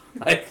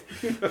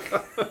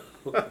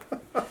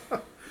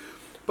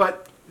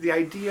 But the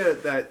idea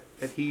that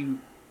he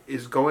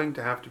is going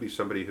to have to be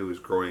somebody who is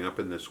growing up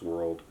in this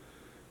world,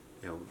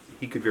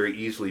 he could very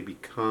easily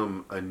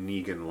become a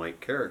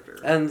Negan-like character.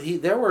 And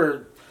there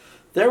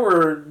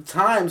were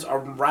times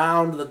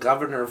around the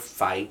governor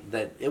fight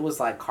that it was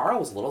like Carl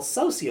was a little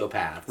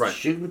sociopath, right,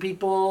 shooting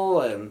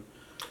people. And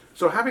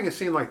so having a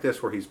scene like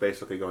this where he's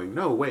basically going,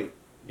 no, wait,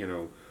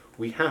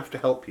 we have to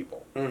help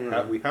people.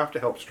 We have to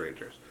help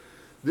strangers.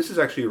 This is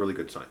actually a really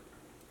good sign.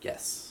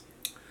 Yes.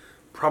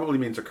 Probably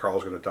means that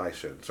Carl's going to die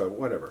soon, so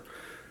whatever.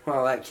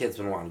 Well, that kid's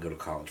been wanting to go to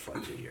college for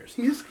like 2 years.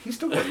 He's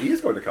still going. He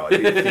is going to college.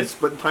 He's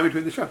splitting time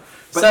between the show.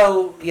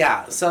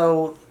 But,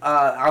 So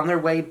on their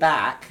way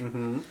back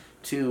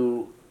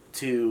to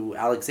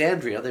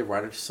Alexandria, they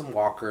run into some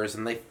walkers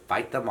and they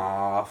fight them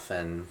off.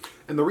 And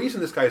the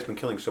reason this guy has been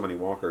killing so many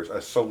walkers,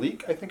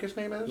 Salik, I think his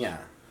name is. Yeah,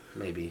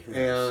 maybe.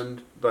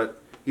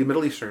 But he's a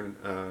Middle Eastern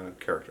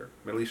character,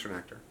 Middle Eastern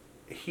actor.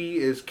 He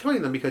is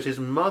killing them because his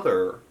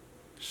mother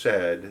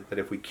said that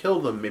if we kill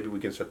them, maybe we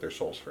can set their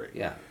souls free.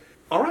 Yeah.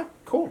 All right,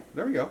 cool.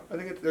 There we go. I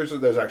think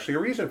there's actually a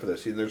reason for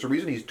this. There's a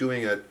reason he's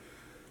doing it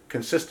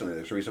consistently.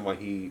 There's a reason why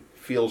he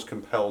feels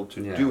compelled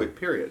to do it,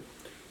 period.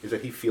 Is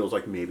that he feels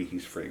like maybe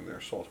he's freeing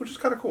their souls, which is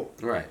kind of cool.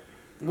 Right.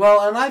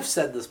 Well, and I've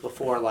said this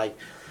before, like,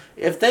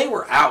 if they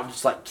were out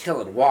just, like,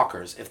 killing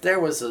walkers, if there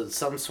was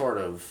some sort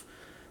of,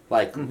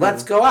 like,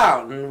 let's go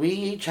out and we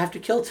each have to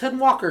kill 10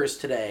 walkers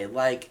today,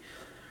 like,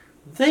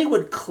 they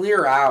would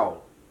clear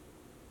out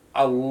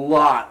a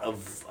lot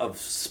of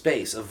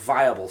space, of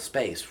viable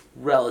space,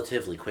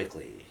 relatively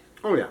quickly.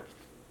 Oh, yeah.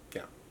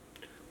 Yeah.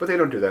 But they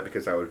don't do that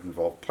because that would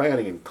involve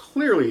planning, and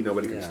clearly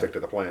nobody can stick to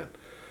the plan.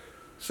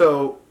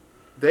 So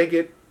they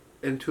get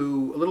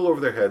into a little over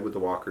their head with the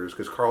walkers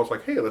because Carl's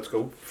like, hey, let's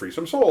go free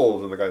some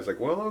souls. And the guy's like,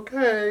 well,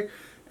 okay.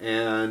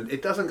 And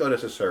it doesn't go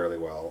necessarily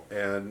well.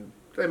 And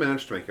they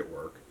manage to make it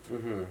work.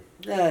 Mm-hmm.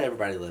 Yeah,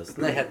 everybody lives.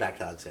 And they head back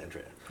to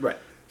Alexandria. Right.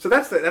 So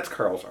that's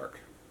Carl's arc.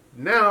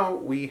 Now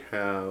we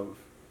have...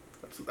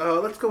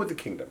 Let's go with the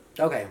kingdom.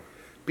 Okay.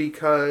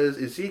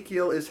 Because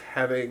Ezekiel is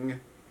having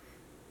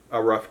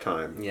a rough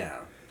time. Yeah.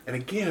 And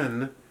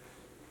again,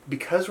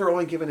 because we're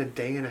only given a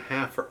day and a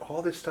half for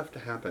all this stuff to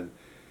happen,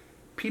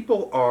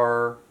 people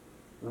are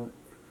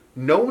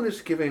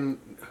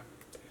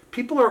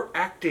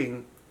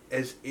acting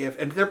as if,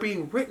 and they're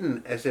being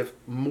written as if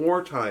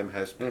more time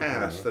has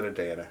passed than a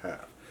day and a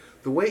half.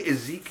 The way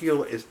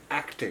Ezekiel is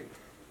acting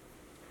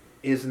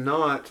is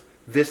not,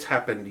 this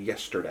happened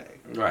yesterday.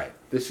 Right.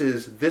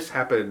 This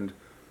happened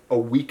a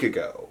week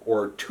ago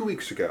or 2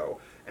 weeks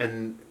ago,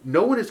 and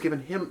no one has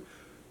given him,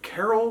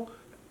 Carol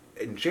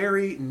and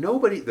Jerry,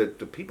 nobody, the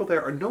people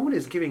there, no one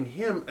is giving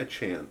him a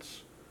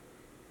chance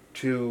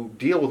to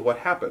deal with what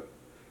happened.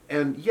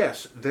 And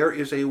yes, there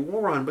is a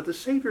war on, but the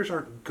Saviors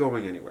aren't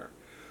going anywhere.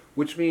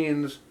 Which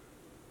means,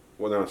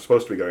 well, they're not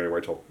supposed to be going anywhere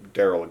until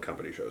Daryl and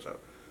company shows up.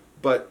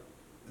 But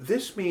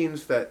this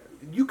means that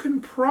you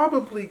can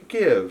probably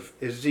give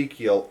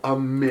Ezekiel a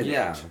minute.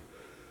 Yeah.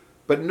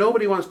 But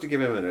nobody wants to give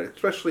him a minute,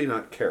 especially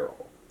not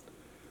Carol.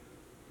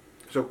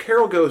 So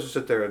Carol goes to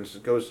sit there and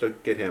goes to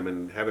get him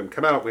and have him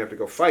come out. We have to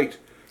go fight.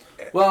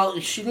 Well,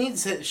 she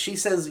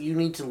says you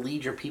need to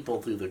lead your people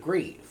through the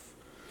grief.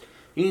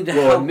 You need to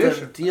help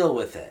them deal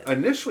with it.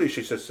 Initially,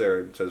 she sits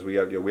there and says, we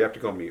have to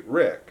go meet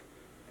Rick.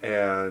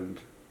 And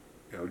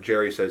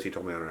Jerry says, he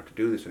told me I don't have to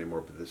do this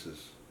anymore, but this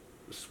is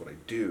what I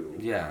do.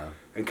 Yeah.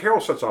 And Carol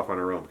sets off on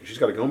her own because she's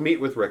got to go meet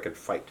with Rick and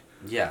fight.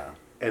 Yeah.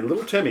 And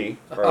little Timmy,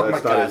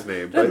 that's not his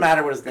name. Doesn't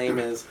matter what his name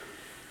is.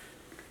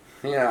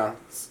 Yeah.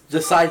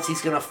 Decides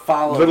he's going to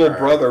follow little her.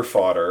 brother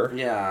fodder.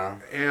 Yeah.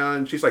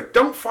 And she's like,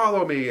 don't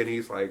follow me. And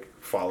he's like,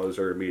 follows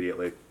her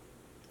immediately.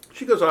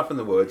 She goes off in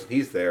the woods, and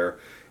he's there,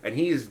 and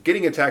he's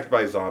getting attacked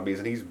by zombies,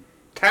 and he's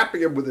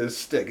tapping him with his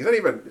stick. He's not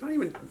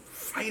even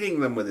fighting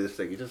them with his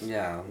stick. He's just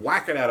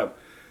whacking at them.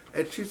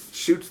 And she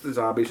shoots the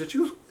zombies, and she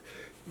goes,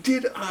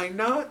 did I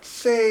not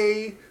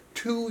say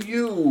to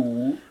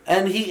you?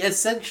 And he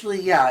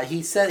essentially,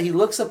 he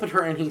looks up at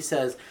her and he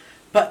says,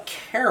 but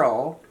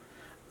Carol,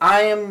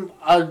 I am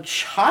a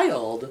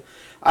child.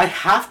 I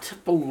have to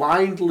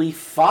blindly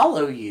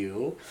follow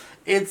you.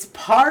 You've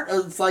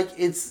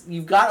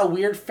got a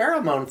weird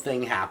pheromone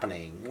thing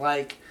happening.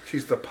 Like,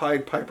 she's the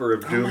Pied Piper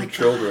of doomed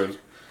children.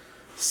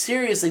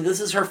 Seriously, this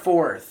is her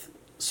fourth.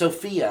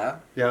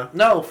 Sophia. Yeah.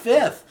 No,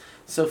 fifth.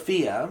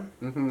 Sophia.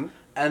 Mm-hmm.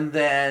 And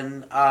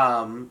then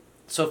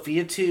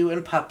Sophia 2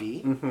 and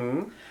Puppy.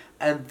 Mm-hmm.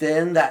 And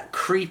then that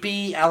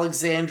creepy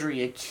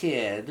Alexandria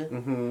kid.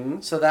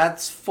 Mm-hmm. So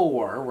that's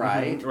 4,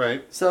 right? Mm-hmm.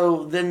 Right.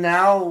 So then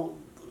now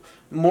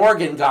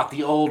Morgan got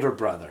the older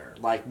brother.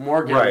 Like,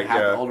 Morgan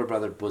the older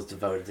brother was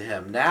devoted to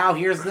him. Now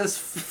here's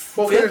this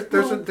well,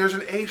 there's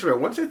an age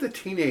limit. Once they're the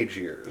teenage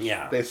years,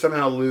 they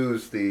somehow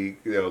lose the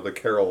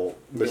Carol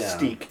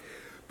mystique. Yeah.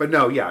 But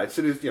no,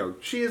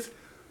 she's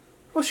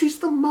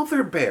the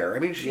mother bear. I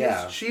mean,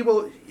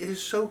 it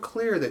is so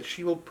clear that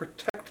she will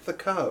protect the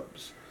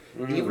cubs,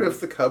 even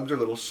if the cubs are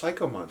little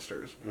psycho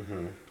monsters.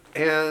 Mm-hmm.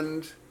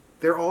 And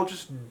they're all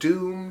just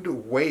doomed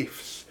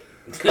waifs,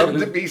 come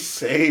to be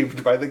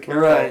saved by the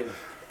Carol. Right.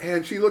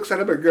 And she looks at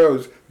him and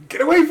goes, get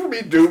away from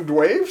me, doomed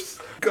waifs.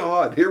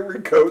 God, here we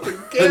go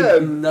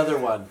again. Another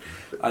one.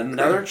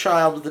 Another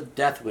child with a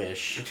death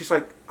wish. And she's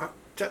like,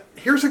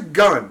 here's a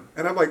gun.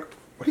 And I'm like,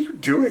 what are you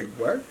doing?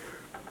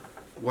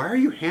 Why are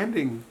you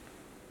handing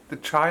the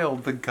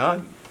child the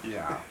gun?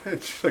 Yeah.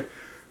 And she's like,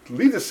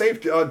 leave the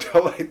safety on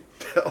until I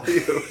tell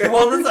you.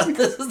 Well,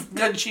 this is the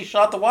gun she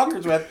shot the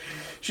walkers with.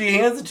 She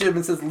hands it to him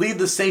and says, leave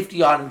the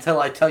safety on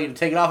until I tell you to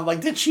take it off. I'm like,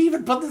 did she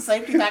even put the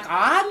safety back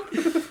on?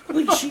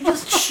 Like, she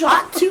just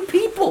shot 2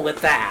 people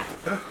with that.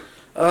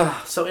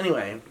 So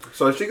anyway.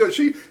 So she goes.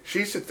 She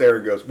sits there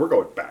and goes, we're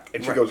going back.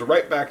 And she goes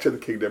right back to the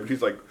kingdom. And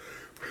she's like,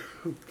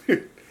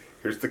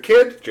 here's the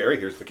kid. Jerry,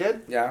 here's the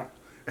kid. Yeah.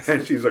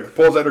 And she's like,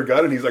 pulls out her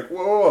gun. And he's like,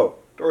 whoa,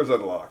 door's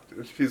unlocked.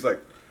 And she's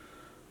like...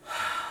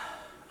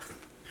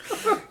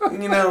 I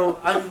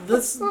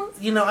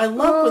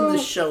love when the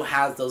show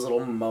has those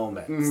little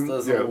moments,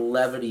 those little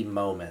levity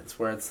moments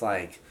where it's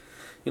like,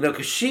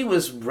 because she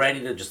was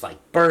ready to just like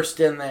burst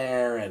in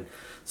there, and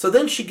so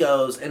then she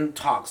goes and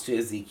talks to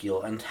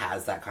Ezekiel and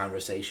has that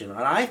conversation, and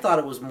I thought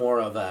it was more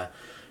of a,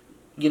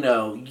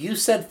 you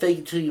said fake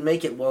it till you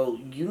make it. Well,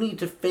 you need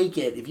to fake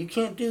it. If you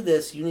can't do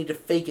this, you need to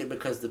fake it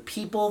because the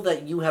people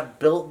that you have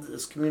built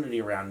this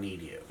community around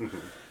need you. Mm-hmm.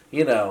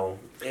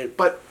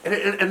 But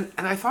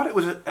I thought it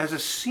was as a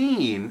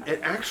scene, it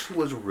actually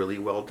was really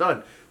well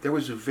done. There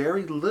was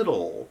very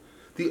little.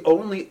 The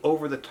only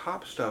over the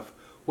top stuff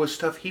was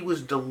stuff he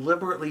was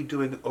deliberately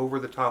doing over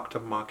the top to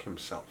mock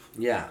himself.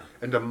 Yeah.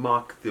 And to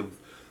mock the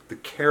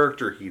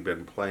character he'd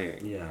been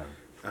playing. Yeah.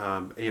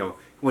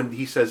 When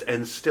he says,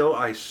 "And still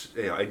I,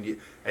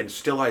 and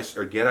still I,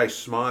 or yet I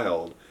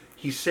smiled,"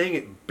 he's saying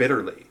it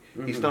bitterly.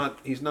 He's not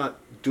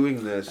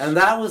doing this. And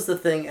that was the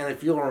thing. And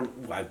if you'll,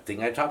 I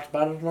think I talked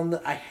about it on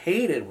the. I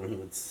hated when he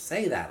would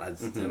say that. I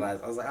just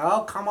realized, I was like,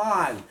 oh, come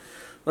on,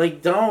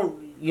 like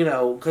don't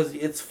because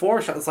it's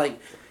foreshadowing. It's like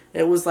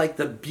it was like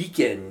the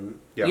beacon.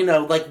 Yeah.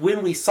 Like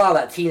when we saw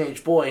that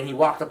teenage boy and he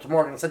walked up to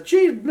Morgan and said,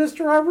 "Gee,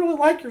 Mister, I really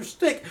like your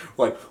stick."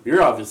 Like,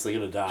 you're obviously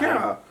gonna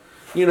die.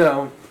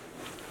 Yeah.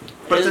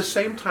 But at the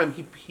same time,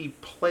 he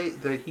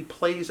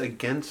plays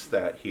against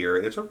that here,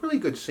 and it's a really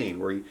good scene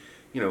where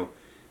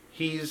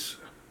he's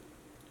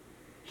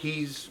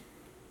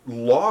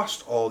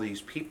lost all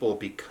these people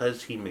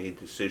because he made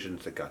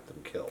decisions that got them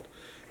killed,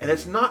 and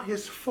it's not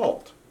his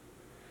fault.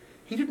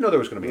 He didn't know there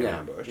was going to be an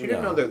ambush. He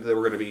didn't know that there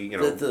were going to be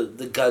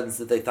the guns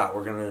that they thought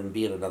were going to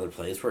be in another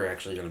place were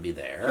actually going to be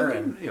there,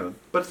 and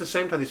But at the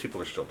same time, these people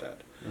are still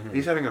dead. And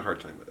he's having a hard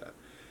time with that,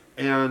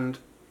 and.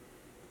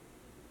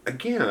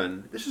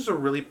 Again, I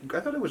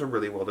thought it was a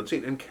really well done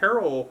scene. And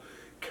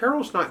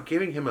Carol's not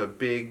giving him a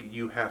big,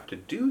 you have to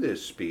do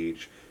this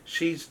speech.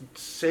 She's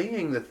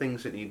saying the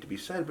things that need to be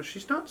said, but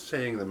she's not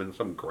saying them in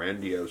some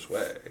grandiose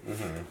way.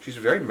 She's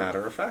very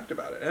matter-of-fact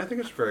about it. And I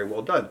think it's very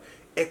well done.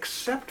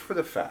 Except for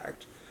the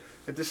fact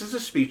that this is a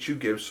speech you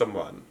give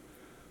someone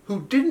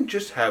who didn't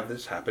just have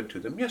this happen to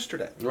them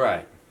yesterday.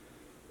 Right.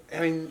 I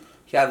mean...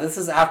 Yeah, this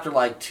is after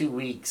 2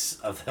 weeks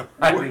of them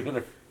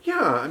having... Yeah,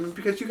 I mean,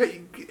 because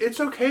it's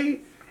okay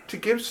to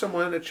give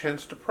someone a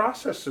chance to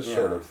process this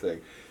sort of thing.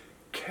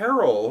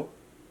 Carol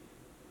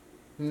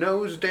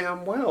knows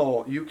damn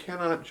well you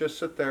cannot just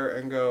sit there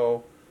and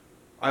go,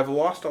 I've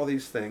lost all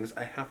these things,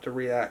 I have to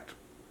react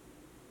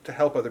to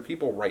help other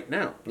people right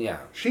now. Yeah.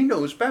 She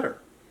knows better.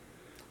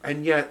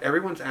 And yet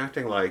everyone's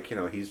acting like,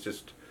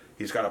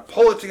 he's got to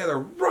pull it together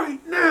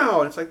right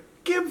now. And it's like,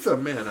 give the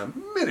man a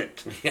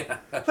minute. Yeah.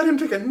 Let him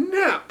take a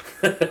nap.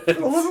 For the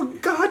love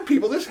of God,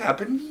 people, this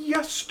happened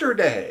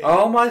yesterday.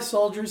 All my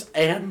soldiers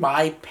and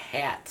my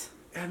pet.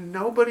 And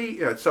nobody...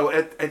 so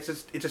it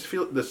just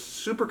feels... The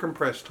super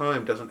compressed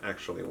time doesn't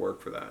actually work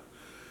for that.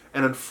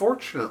 And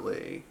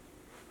unfortunately...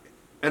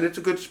 And it's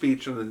a good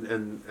speech,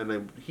 and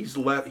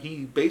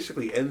he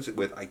basically ends it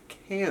with, I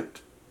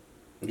can't.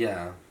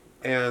 Yeah.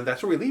 And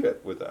that's where we leave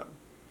it with them.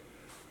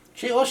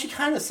 She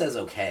kind of says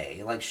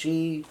okay.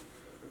 She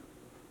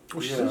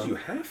says you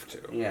have to.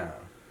 Yeah.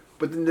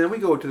 But then we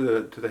go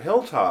to the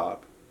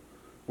hilltop,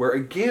 where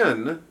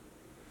again,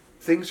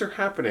 things are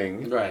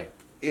happening. Right.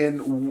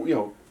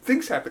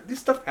 Things happen. This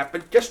stuff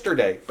happened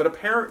yesterday, but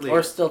apparently...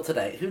 Or still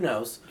today. Who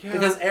knows? Yeah.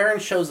 Because Aaron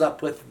shows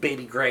up with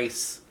baby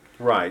Grace.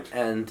 Right.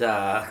 And,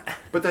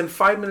 But then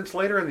 5 minutes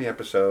later in the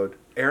episode,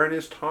 Aaron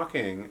is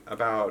talking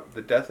about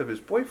the death of his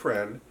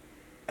boyfriend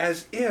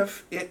as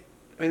if it...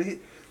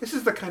 this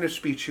is the kind of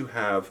speech you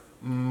have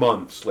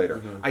months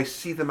later. I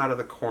see them out of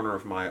the corner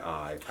of my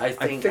eye. I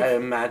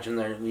imagine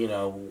they're,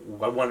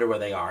 I wonder where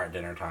they are at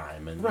dinner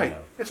time. And, right.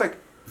 It's like,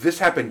 this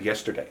happened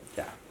yesterday.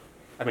 Yeah.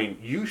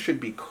 You should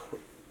be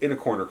in a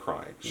corner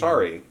crying.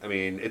 Sorry.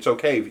 It's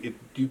okay.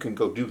 You can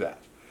go do that.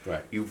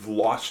 Right. You've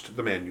lost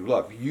the man you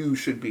love. You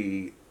should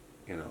be,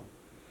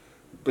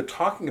 But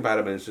talking about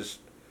him is just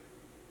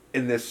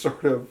in this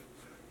sort of,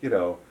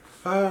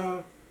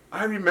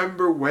 I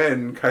remember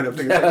when kind of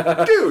thing.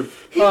 Like, dude,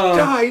 he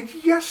died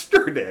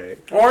yesterday.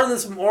 Or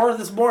this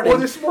morning.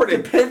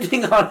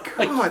 Depending on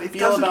how you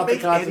feel about the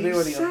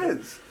continuity of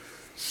it.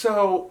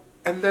 So,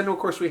 and then of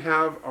course we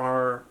have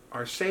our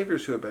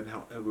saviors who have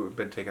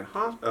been taken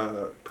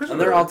prisoner. And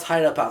they're all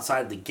tied up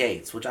outside the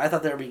gates, which I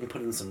thought they were being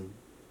put in some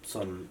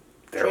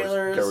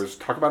trailers. There was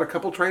talk about a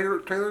couple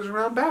trailers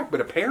around back,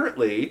 but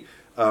apparently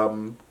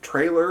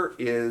trailer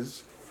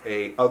is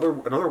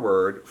another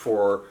word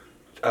for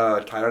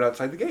tied out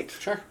outside the gate.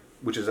 Sure.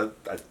 Which is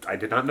I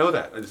did not know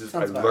that. I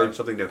learned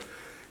something new.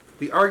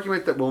 The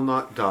argument that will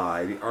not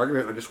die, the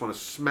argument I just want to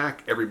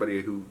smack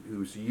everybody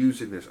who's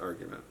using this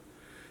argument,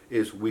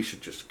 is we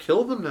should just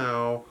kill them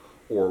now,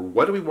 or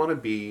what do we want to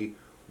be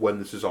when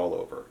this is all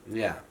over?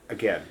 Yeah.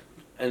 Again.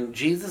 And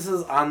Jesus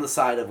is on the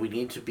side of we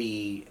need to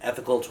be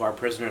ethical to our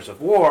prisoners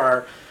of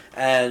war,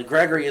 and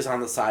Gregory is on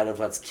the side of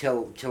let's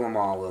kill them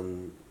all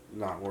and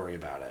not worry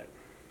about it.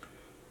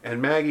 And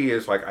Maggie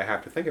is like, I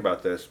have to think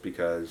about this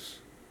because,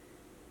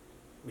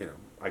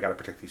 I got to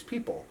protect these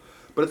people.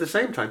 But at the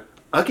same time,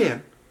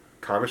 again,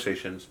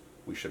 conversations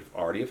we should have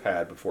already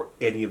had before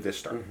any of this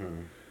started.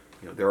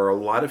 There are a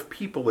lot of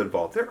people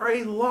involved. There are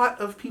a lot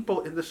of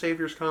people in the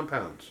Savior's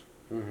compounds.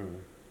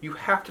 You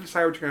have to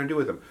decide what you're going to do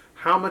with them.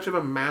 How much of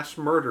a mass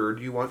murderer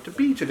do you want to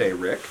be today,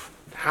 Rick?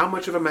 How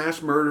much of a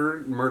mass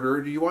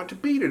murderer do you want to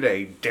be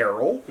today,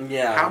 Daryl?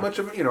 Yeah. How much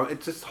of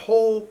it's this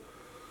whole...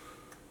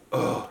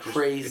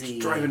 crazy.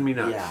 It's driving me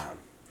nuts. Yeah.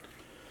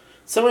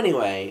 So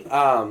anyway,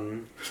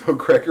 So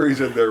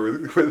Gregory's in there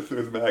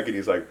with Maggie, and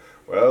he's like,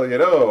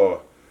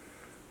 well,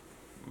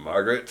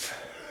 Margaret,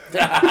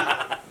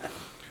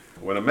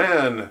 when a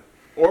man,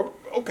 or,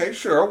 okay,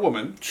 sure, a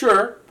woman,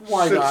 sure,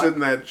 why sits not? in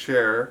that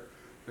chair,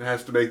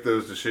 has to make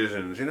those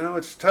decisions. You know,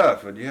 it's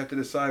tough, and you have to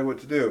decide what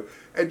to do.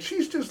 And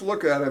she's just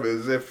looking at him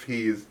as if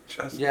he's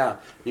just... Yeah,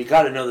 you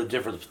got to know the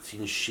difference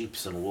between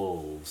sheeps and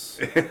wolves.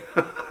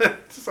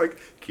 It's just like,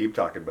 keep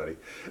talking, buddy.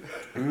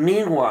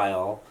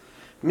 Meanwhile,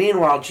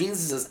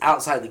 Jesus is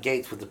outside the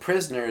gates with the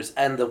prisoners,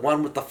 and the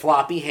one with the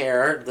floppy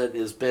hair that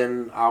has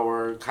been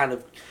our kind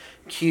of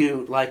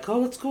cute, like, oh,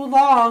 let's go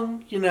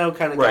along,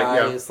 kind of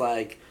guy is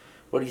like,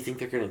 what do you think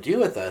they're going to do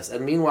with us?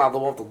 And meanwhile, the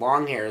one with the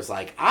long hair is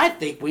like, I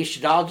think we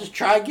should all just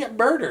try and get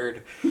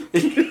murdered.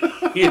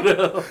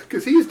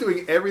 Because he's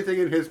doing everything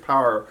in his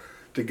power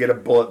to get a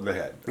bullet in the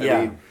head. I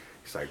mean,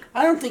 he's like...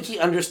 I don't think he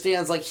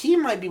understands. Like, he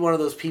might be one of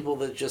those people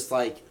that just,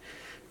 like,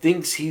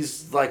 thinks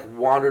he's, like,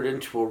 wandered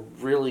into a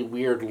really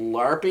weird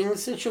LARPing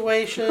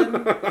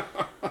situation.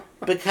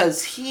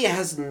 Because he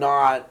has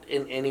not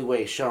in any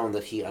way shown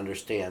that he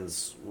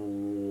understands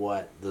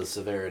what the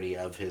severity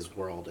of his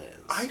world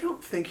is. I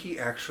don't think he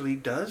actually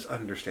does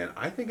understand.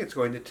 I think it's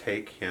going to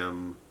take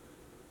him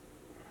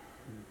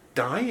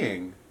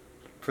dying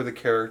for the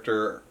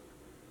character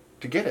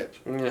to get it.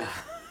 Yeah.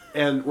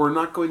 And we're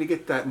not going to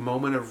get that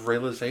moment of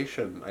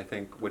realization, I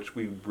think, which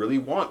we really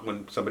want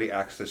when somebody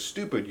acts as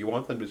stupid. You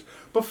want them to,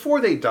 before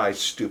they die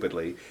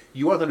stupidly,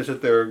 you want them to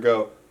sit there and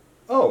go,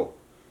 oh,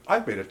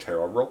 I've made a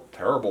terrible,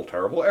 terrible,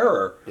 terrible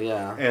error.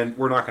 Yeah. And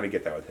we're not going to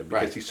get that with him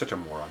because he's such a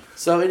moron.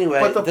 So anyway,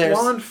 but the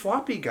blonde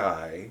floppy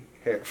guy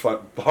hair,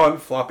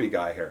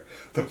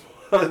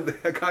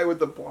 the guy with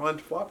the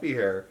blonde floppy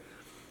hair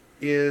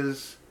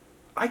is,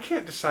 I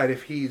can't decide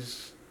if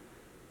he's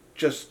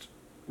just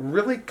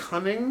really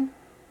cunning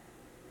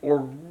or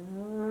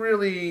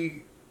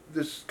really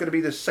this going to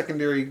be this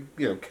secondary,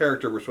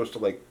 character we're supposed to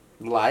like.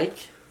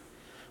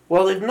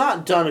 Well, they've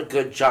not done a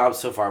good job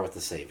so far with the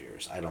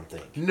Saviors, I don't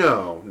think.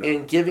 No.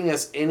 In giving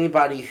us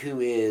anybody who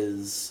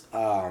is...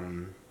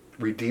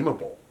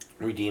 redeemable.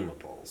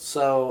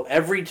 So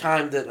every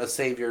time that a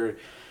Savior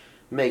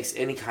makes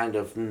any kind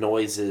of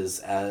noises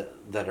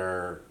that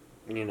are,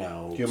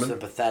 human?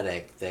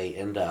 sympathetic, they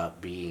end up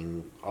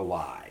being a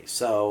lie.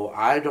 So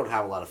I don't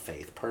have a lot of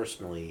faith,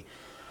 personally.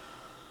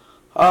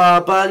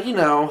 But, Well,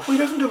 he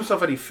doesn't do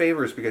himself any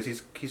favors because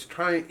he's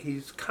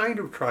kind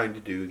of trying to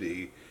do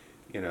the,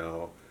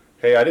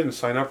 hey, I didn't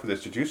sign up for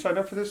this. Did you sign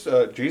up for this?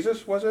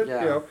 Jesus, was it?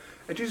 Yeah.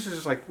 And Jesus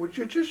is like, would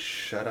you just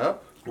shut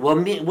up?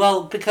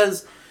 Well,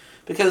 because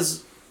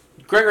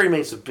Gregory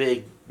makes a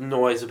big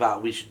noise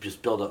about we should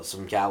just build up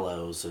some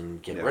gallows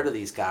and get rid of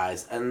these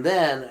guys. And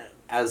then,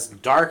 as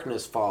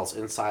darkness falls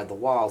inside the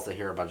walls, they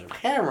hear a bunch of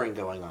hammering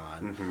going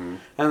on. Mm-hmm.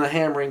 And the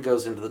hammering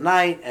goes into the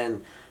night,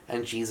 and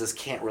Jesus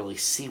can't really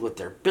see what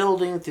they're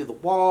building through the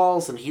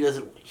walls, and he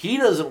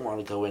doesn't want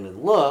to go in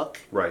and look.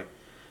 Right.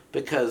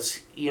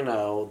 Because,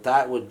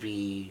 that would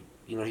be,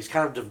 he's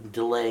kind of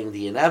delaying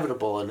the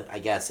inevitable, and I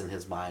guess, in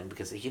his mind,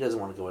 because he doesn't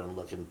want to go in and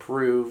look and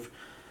prove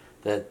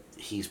that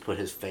he's put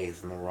his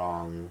faith in the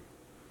wrong...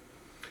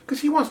 Because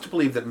he wants to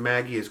believe that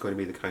Maggie is going to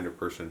be the kind of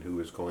person who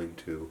is going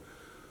to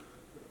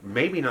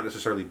maybe not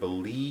necessarily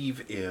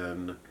believe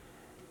in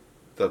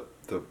the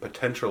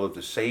potential of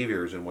the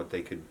Saviors and what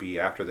they could be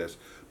after this,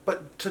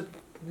 but to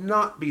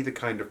not be the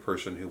kind of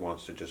person who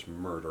wants to just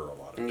murder a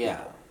lot of people.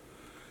 Yeah.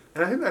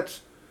 And I think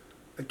that's...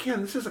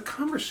 Again, this is a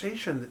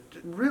conversation that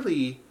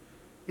really,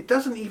 it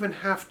doesn't even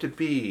have to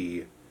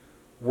be,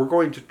 we're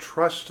going to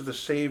trust the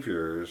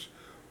Saviors,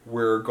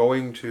 we're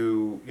going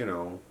to,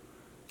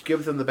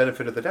 give them the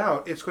benefit of the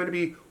doubt. It's going to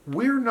be,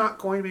 we're not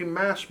going to be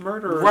mass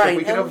murderers if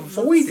we can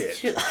avoid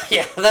it.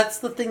 Yeah, that's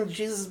the thing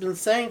Jesus has been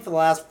saying for the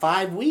last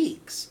 5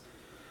 weeks.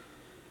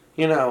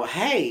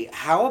 Hey,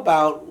 how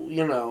about,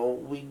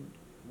 we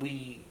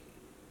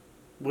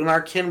when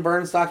our Ken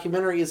Burns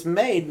documentary is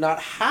made,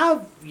 not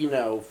have,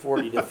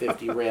 40 to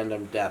 50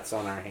 random deaths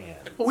on our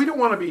hands. Well, we don't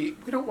want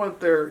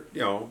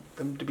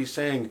them to be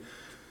saying,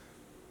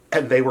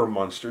 and they were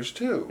monsters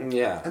too.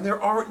 Yeah. And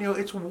there are,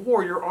 it's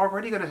war. You're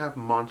already going to have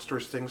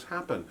monstrous things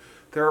happen.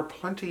 There are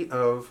plenty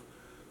of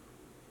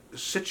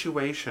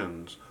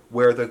situations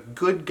where the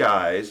good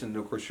guys, and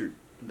of course you're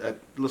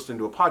listening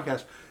to a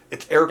podcast,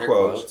 it's air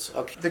quotes.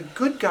 Okay. The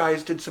good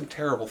guys did some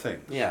terrible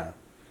things. Yeah.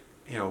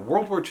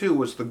 World War II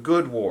was the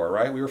good war,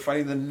 right? We were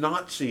fighting the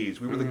Nazis.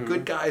 We were the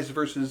good guys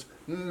versus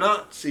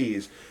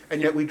Nazis.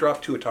 And yet we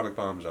dropped 2 atomic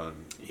bombs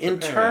on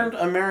Interned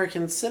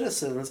American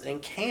citizens in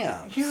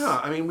camps. Yeah,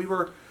 I mean,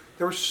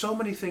 there were so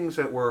many things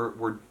that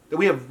that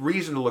we have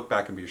reason to look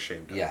back and be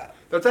ashamed of. Yeah.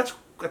 That's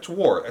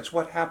war. That's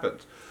what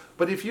happens.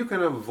 But if you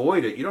can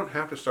avoid it, you don't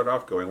have to start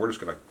off going, we're just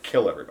going to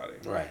kill everybody.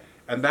 Right.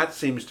 And that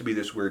seems to be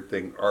this weird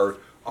thing.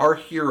 Our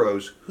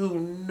heroes who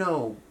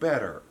know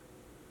better,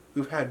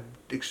 who've had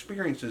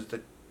experiences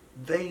that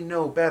they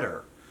know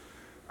better,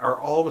 are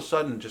all of a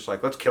sudden just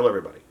like, let's kill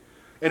everybody.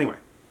 Anyway,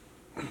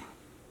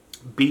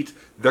 they're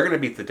going to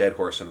beat the dead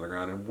horse into the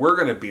ground, and we're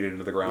going to beat it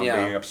into the ground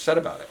being upset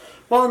about it.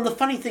 Well, and the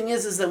funny thing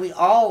is that we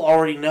all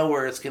already know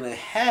where it's going to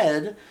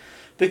head,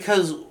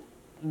 because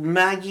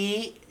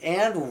Maggie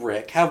and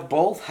Rick have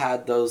both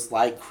had those,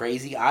 like,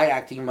 crazy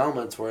eye-acting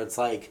moments where it's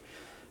like,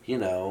 we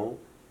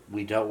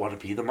don't want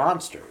to be the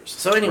monsters.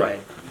 So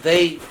anyway,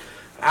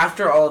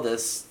 After all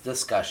this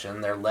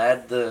discussion, they're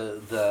led,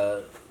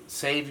 the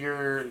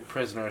Savior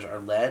prisoners are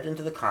led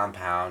into the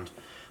compound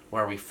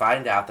where we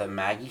find out that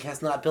Maggie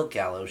has not built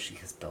gallows, she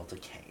has built a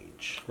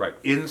cage. Right,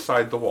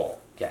 inside the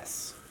wall.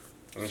 Yes.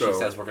 And So- she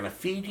says, we're going to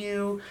feed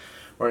you,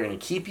 we're going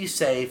to keep you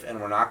safe,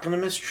 and we're not going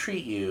to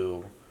mistreat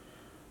you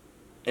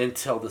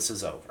until this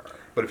is over.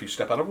 But if you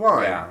step out of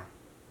line... Yeah.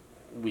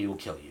 We will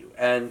kill you.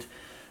 And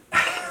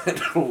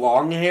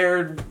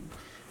long-haired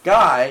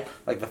guy,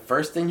 like the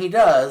first thing he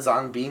does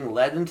on being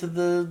led into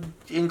the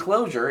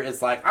enclosure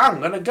is like, I'm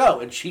going to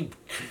go. And she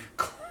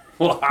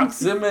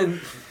clocks him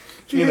and...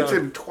 She hits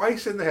him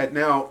twice in the head.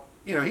 Now,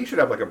 he should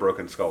have like a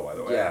broken skull, by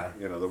the way. Yeah.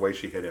 The way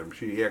she hit him.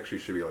 He actually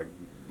should be like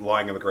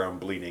lying on the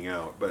ground bleeding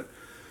out. But,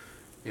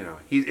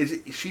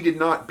 she did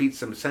not beat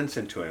some sense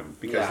into him.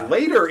 Because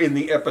later in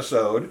the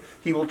episode,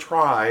 he will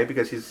try,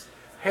 because his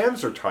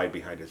hands are tied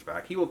behind his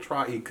back, he's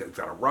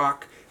got a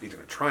rock, he's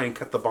going to try and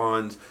cut the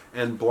bonds,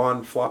 and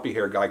blonde floppy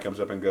hair guy comes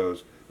up and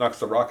knocks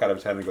the rock out of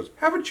his hand and goes,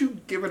 haven't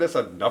you given us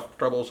enough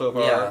trouble so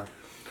far? Yeah.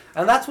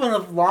 And that's when the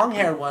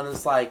long-haired one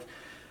is like,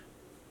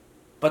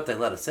 but they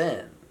let us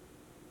in.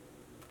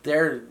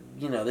 They're,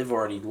 they've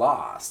already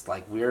lost.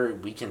 Like,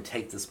 we can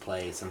take this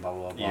place and blah,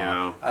 blah, blah.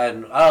 Yeah.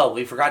 And,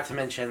 we forgot to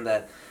mention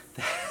that,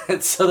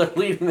 so they're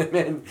leading them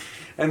in,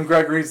 and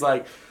Gregory's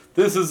like,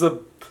 this is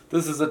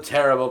a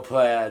terrible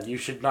plan. You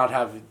should not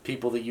have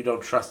people that you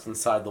don't trust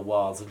inside the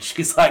walls. And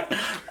she's like,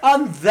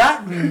 on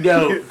that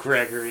note,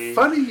 Gregory.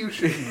 Funny you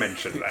should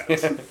mention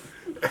that.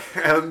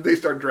 And they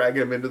start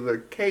dragging him into the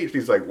cage. And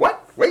he's like,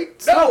 what?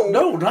 Wait, no!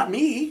 No, not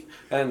me.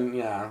 And,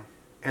 yeah.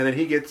 And then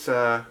he gets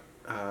smacked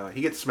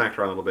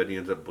around a little bit, and he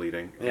ends up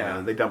bleeding. Yeah.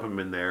 And they dump him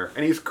in there,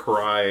 and he's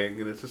crying,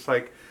 and it's just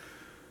like,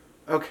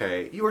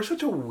 okay, you are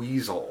such a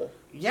weasel.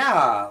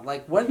 Yeah,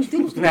 like, what do you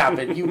think was going to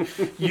happen?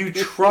 You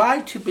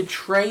tried to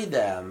betray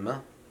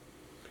them.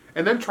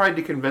 And then tried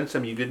to convince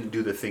them you didn't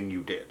do the thing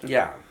you did.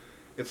 Yeah.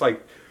 It's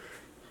like,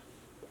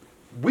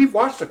 we've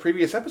watched the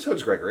previous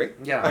episodes, Gregory.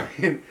 Yeah.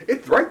 I mean,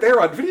 it's right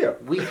there on video.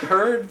 We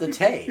heard the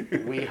tape.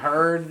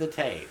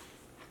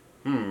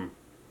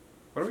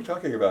 What are we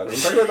talking about? Are we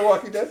talking about The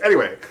Walking Dead?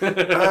 Anyway.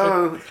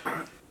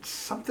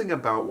 Something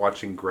about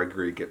watching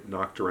Gregory get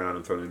knocked around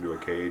and thrown into a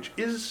cage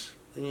is...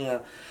 Yeah.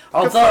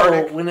 Although,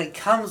 cathartic. when it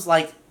comes,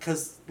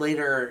 because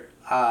later,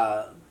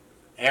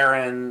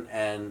 Aaron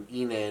and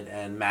Enid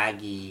and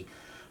Maggie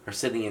are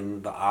sitting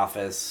in the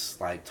office,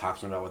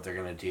 talking about what they're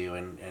going to do,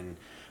 and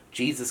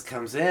Jesus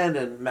comes in,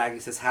 and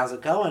Maggie says, how's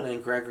it going?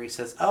 And Gregory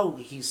says, oh,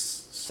 he's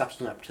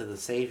sucking up to the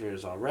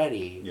Saviors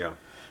already. Yeah.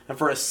 And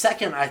for a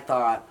second, I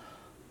thought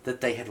that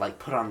they had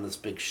put on this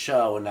big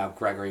show, and now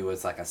Gregory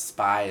was a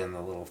spy in the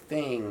little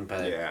thing.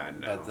 But Yeah,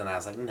 no. But then I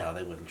was like, no,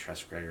 they wouldn't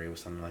trust Gregory with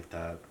something like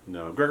that.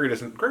 No, Gregory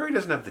doesn't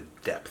have the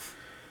depth.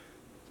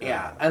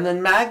 Yeah, and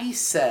then Maggie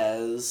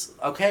says,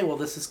 okay, well,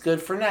 this is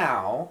good for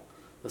now.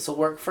 This will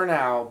work for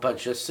now, but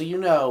just so you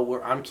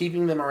know, I'm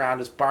keeping them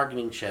around as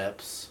bargaining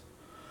chips.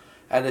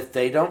 And if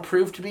they don't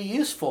prove to be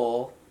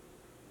useful,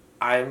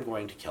 I'm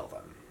going to kill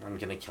them. I'm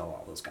going to kill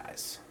all those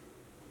guys.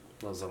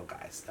 Those little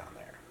guys down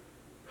there.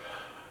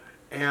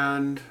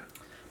 And...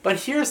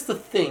 But here's the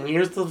thing.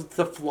 Here's the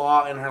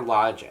flaw in her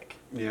logic.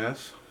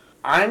 Yes?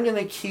 I'm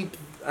gonna keep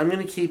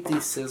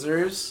these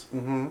scissors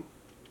Mm-hmm.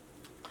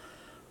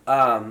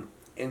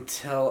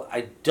 Until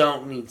I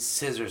don't need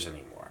scissors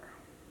anymore.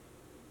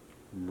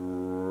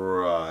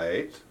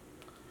 Right.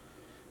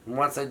 And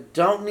once I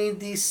don't need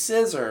these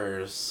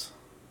scissors,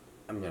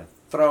 I'm gonna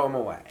throw them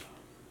away.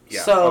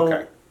 Yeah, So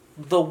okay.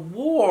 the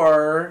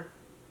war.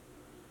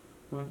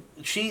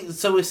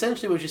 So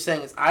essentially what she's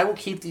saying is, I will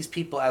keep these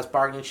people as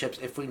bargaining chips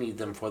if we need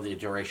them for the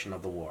duration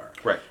of the war.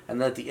 Right.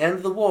 And then at the end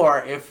of the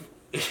war, if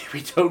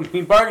we don't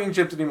need bargaining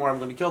chips anymore, I'm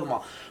going to kill them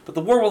all. But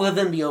the war will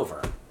then be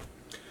over.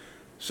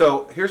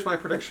 So here's my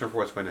prediction for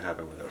what's going to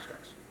happen with those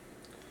guys.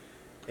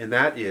 And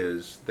that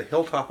is, the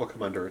hilltop will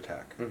come under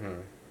attack.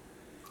 Mm-hmm.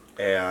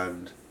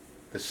 And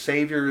the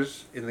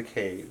Saviors in the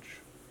cage,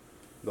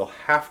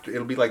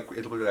 it'll be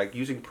like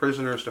using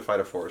prisoners to fight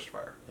a forest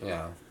fire.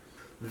 Yeah.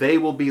 They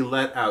will be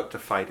let out to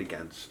fight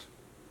against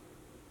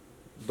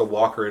the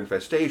Walker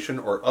infestation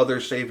or other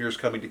Saviors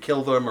coming to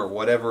kill them or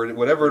whatever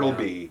it'll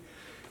be.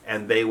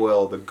 And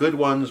the good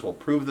ones will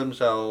prove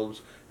themselves,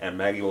 and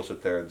Maggie will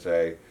sit there and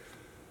say,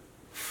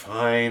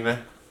 fine.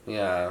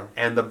 Yeah.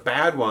 And the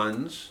bad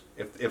ones,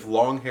 if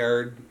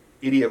long-haired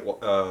idiot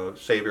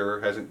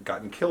Savior hasn't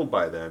gotten killed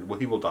by then, well,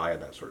 he will die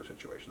in that sort of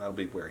situation. That'll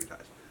be where he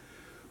dies.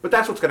 But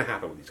that's what's going to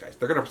happen with these guys.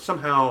 They're going to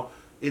somehow,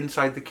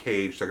 inside the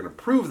cage, they're going to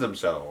prove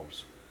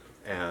themselves.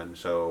 And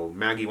so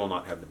Maggie will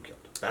not have them killed.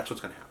 That's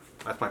what's going to happen.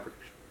 That's my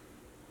prediction.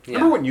 Yeah.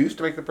 Remember when you used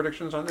to make the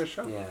predictions on this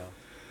show? Yeah.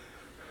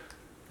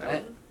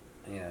 They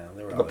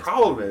were The always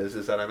problem fun.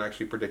 is that I'm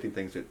actually predicting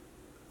things that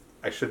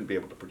I shouldn't be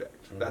able to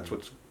predict.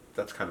 Mm-hmm.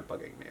 That's kind of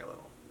bugging me a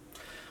little.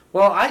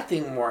 Well, I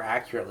think more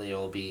accurately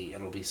it'll be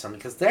something,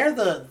 because these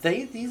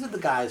are the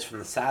guys from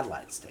the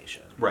satellite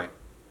station. Right.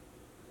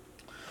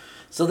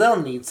 So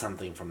they'll need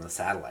something from the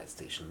satellite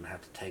station and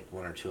have to take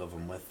one or two of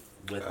them with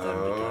them to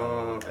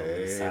Oh, go to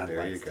hey, the satellite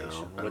there you station.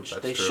 go. Which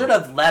That's they true. should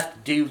have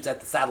left dudes at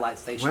the satellite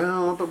station.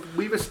 Well, but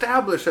we've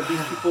established that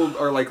these people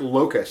are like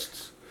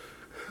locusts.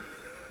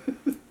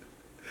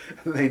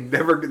 They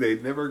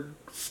never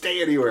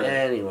stay anywhere.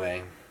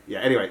 Anyway. Yeah.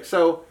 Anyway,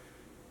 so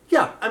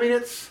yeah, I mean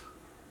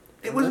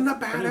it wasn't a That's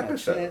bad pretty much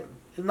episode. it.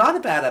 Not a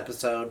bad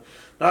episode.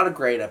 Not a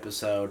great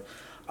episode.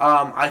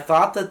 I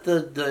thought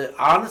that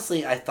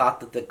honestly, I thought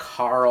that the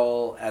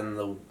Carl and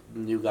the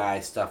new guy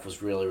stuff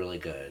was really, really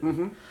good.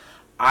 Mm-hmm.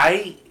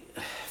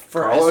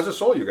 For Carl has a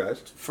soul, you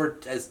guys. for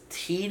as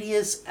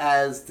tedious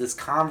as this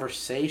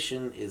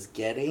conversation is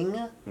getting,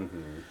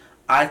 Mm-hmm.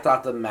 I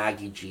thought the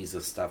Maggie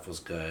Jesus stuff was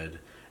good,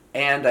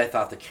 and I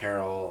thought the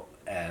Carol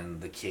and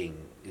the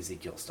King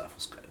Ezekiel stuff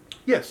was good.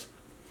 Yes.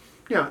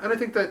 Yeah, and I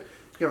think that,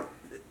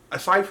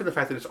 aside from the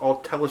fact that it's all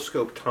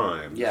telescope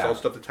time, Yeah. it's all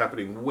stuff that's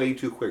happening way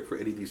too quick for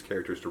any of these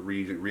characters to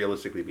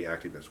realistically be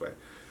acting this way.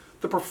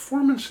 The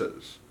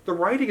performances, the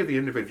writing of the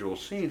individual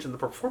scenes, and the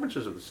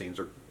performances of the scenes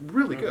are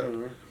really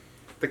good.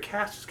 The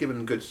cast is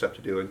given good stuff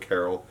to do, and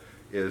Carol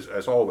is,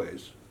 as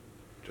always,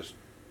 just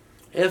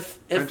If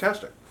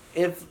fantastic.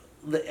 if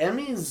the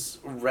Emmys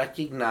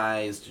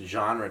recognized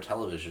genre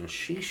television,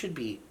 she should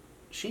be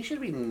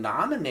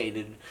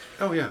nominated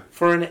Oh, yeah.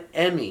 for an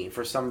Emmy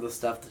for some of the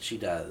stuff that she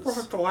does.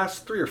 For the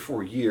last 3 or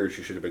 4 years,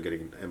 she should have been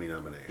getting Emmy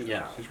nominations.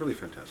 Yeah. She's really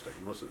fantastic.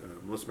 Melissa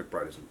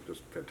McBride is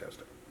just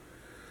fantastic.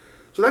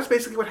 So that's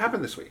basically what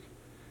happened this week.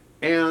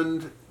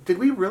 And did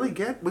we really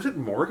get... Was it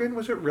Morgan?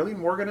 Was it really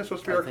Morgan is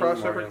supposed to be our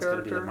crossover Morgan's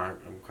gonna character? be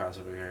the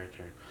crossover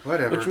character.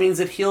 Whatever. Which means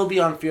that he'll be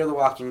on Fear the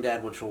Walking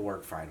Dead, which will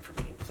work fine for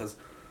me because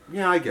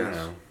Yeah, I you guess.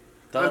 know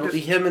I'm it'll just- be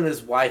him and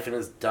his wife and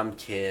his dumb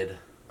kid.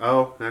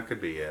 Oh, that could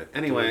be it.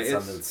 Anyway, doing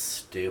something it's...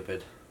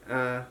 stupid.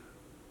 Uh,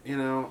 Then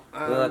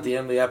at the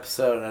end of the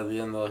episode,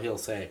 he'll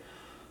say,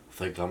 "I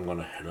think I'm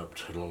gonna head up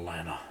to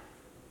Atlanta.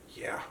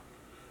 yeah.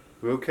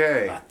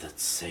 Okay.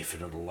 That's safe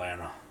in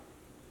Atlanta."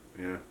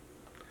 Yeah.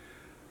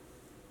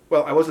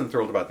 Well, I wasn't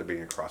thrilled about there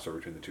being a crossover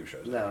between the two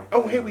shows. No.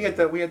 Oh, hey, we had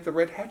the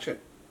Red Hatchet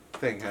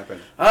thing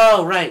happen.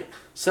 Oh, right.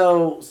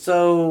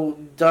 So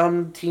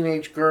dumb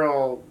teenage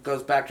girl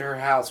goes back to her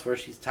house where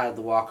she's tied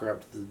the walker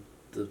up to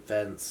the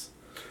fence.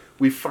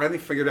 We finally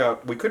figured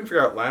out. We couldn't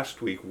figure out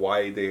last week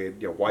why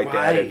why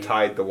Dad had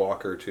tied the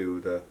walker to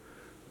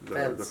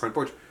the front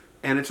porch,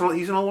 and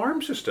he's an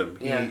alarm system.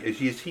 Yeah.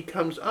 He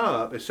comes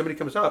up. If somebody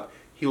comes up,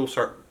 he'll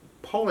start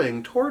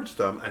pulling towards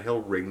them, and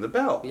he'll ring the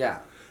bell. Yeah.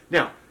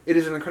 Now, it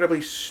is an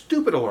incredibly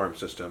stupid alarm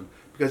system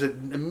because it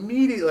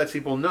immediately lets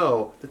people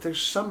know that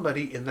there's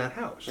somebody in that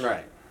house.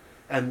 Right.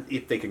 And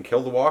if they can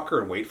kill the walker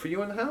and wait for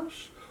you in the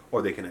house,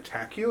 or they can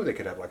attack you, they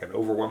could have like an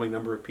overwhelming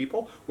number of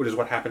people, which is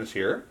what happens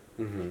here.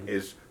 Mm-hmm.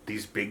 Is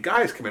these big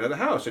guys come into the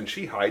house and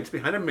she hides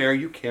behind a mirror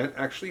you can't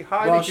actually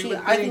hide Well, a human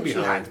I being think she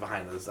behind. hides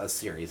behind a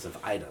series of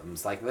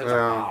items. Like there's a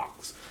Well.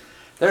 box.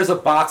 There's a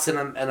box and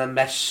a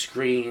mesh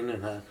screen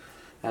and a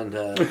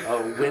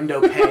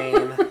window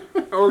pane.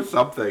 Or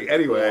something.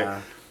 Anyway,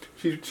 Yeah.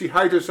 she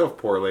hides herself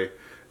poorly,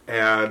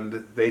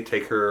 and they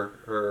take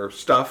her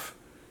stuff,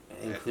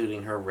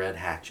 Including her red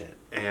hatchet.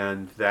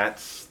 and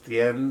that's the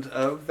end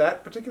of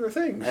that particular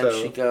thing. And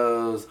she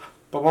goes,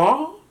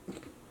 "Ba-ba."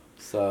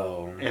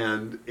 So,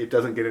 and it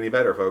doesn't get any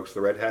better, folks. The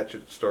Red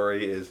Hatchet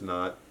story is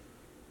not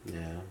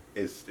yeah.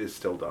 is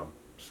still dumb.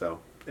 So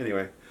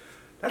anyway,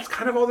 that's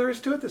kind of all there is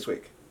to it this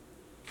week.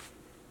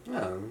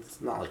 Yeah,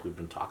 it's not like we've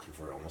been talking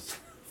for almost a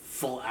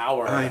full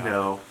hour. I now.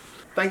 know.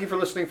 Thank you for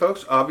listening,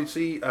 folks.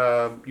 Obviously,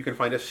 you can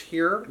find us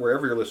here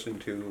wherever you're listening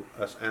to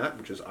us at,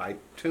 which is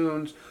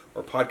iTunes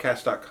or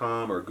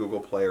podcast.com or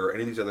Google Play or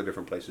any of these other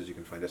different places you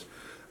can find us.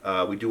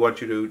 We do want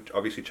you to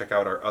obviously check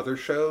out our other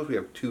shows. We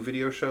have 2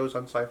 video shows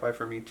on Sci-Fi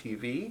For Me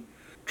TV.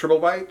 Triple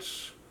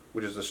Bites,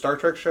 which is the Star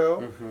Trek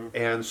show,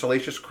 and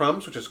Salacious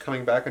Crumbs, which is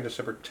coming back on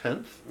December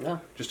 10th, Yeah.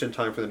 just in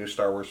time for the new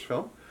Star Wars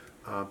film.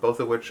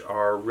 Both of which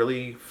are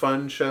really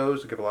fun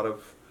shows that give a lot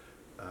of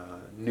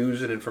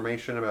news and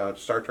information about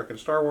Star Trek and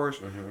Star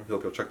Wars. We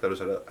hope you'll check those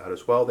out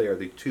as well. They are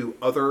the 2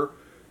 other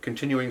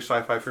continuing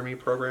Sci-Fi For Me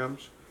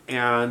programs.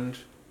 And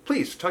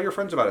please tell your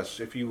friends about us.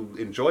 If you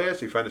enjoy us,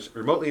 if you find us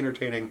remotely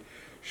entertaining,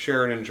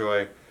 share and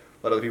enjoy.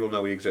 Let other people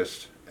know we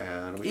exist.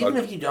 And we Even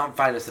if you don't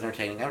find us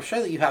entertaining, I'm sure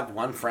that you have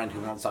one friend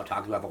who won't stop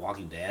talking about The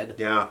Walking Dead.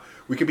 yeah,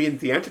 we could be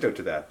the antidote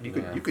to that. You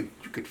Yeah.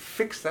 could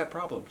fix that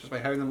problem just by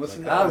having them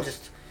listen to Oh, us.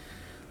 just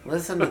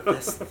listen to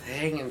this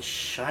thing and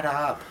shut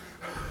up.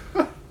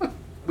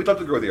 We'd love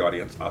to grow the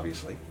audience,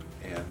 obviously,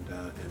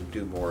 and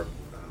do more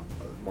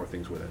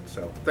things with it.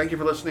 So thank you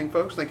for listening,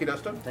 folks. Thank you,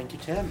 Dustin. Thank you,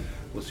 Tim.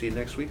 We'll see you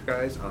next week,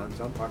 guys, on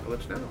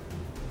Zompocalypse Now.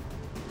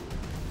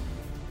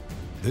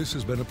 This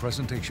has been a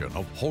presentation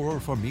of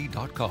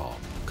HorrorForMe.com.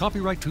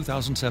 Copyright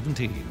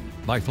 2017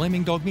 by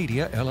Flaming Dog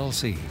Media,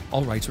 LLC.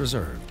 All rights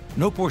reserved.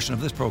 No portion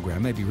of this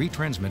program may be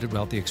retransmitted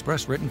without the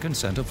express written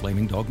consent of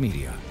Flaming Dog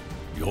Media.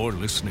 You're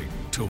listening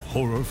to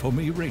Horror For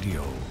Me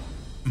Radio.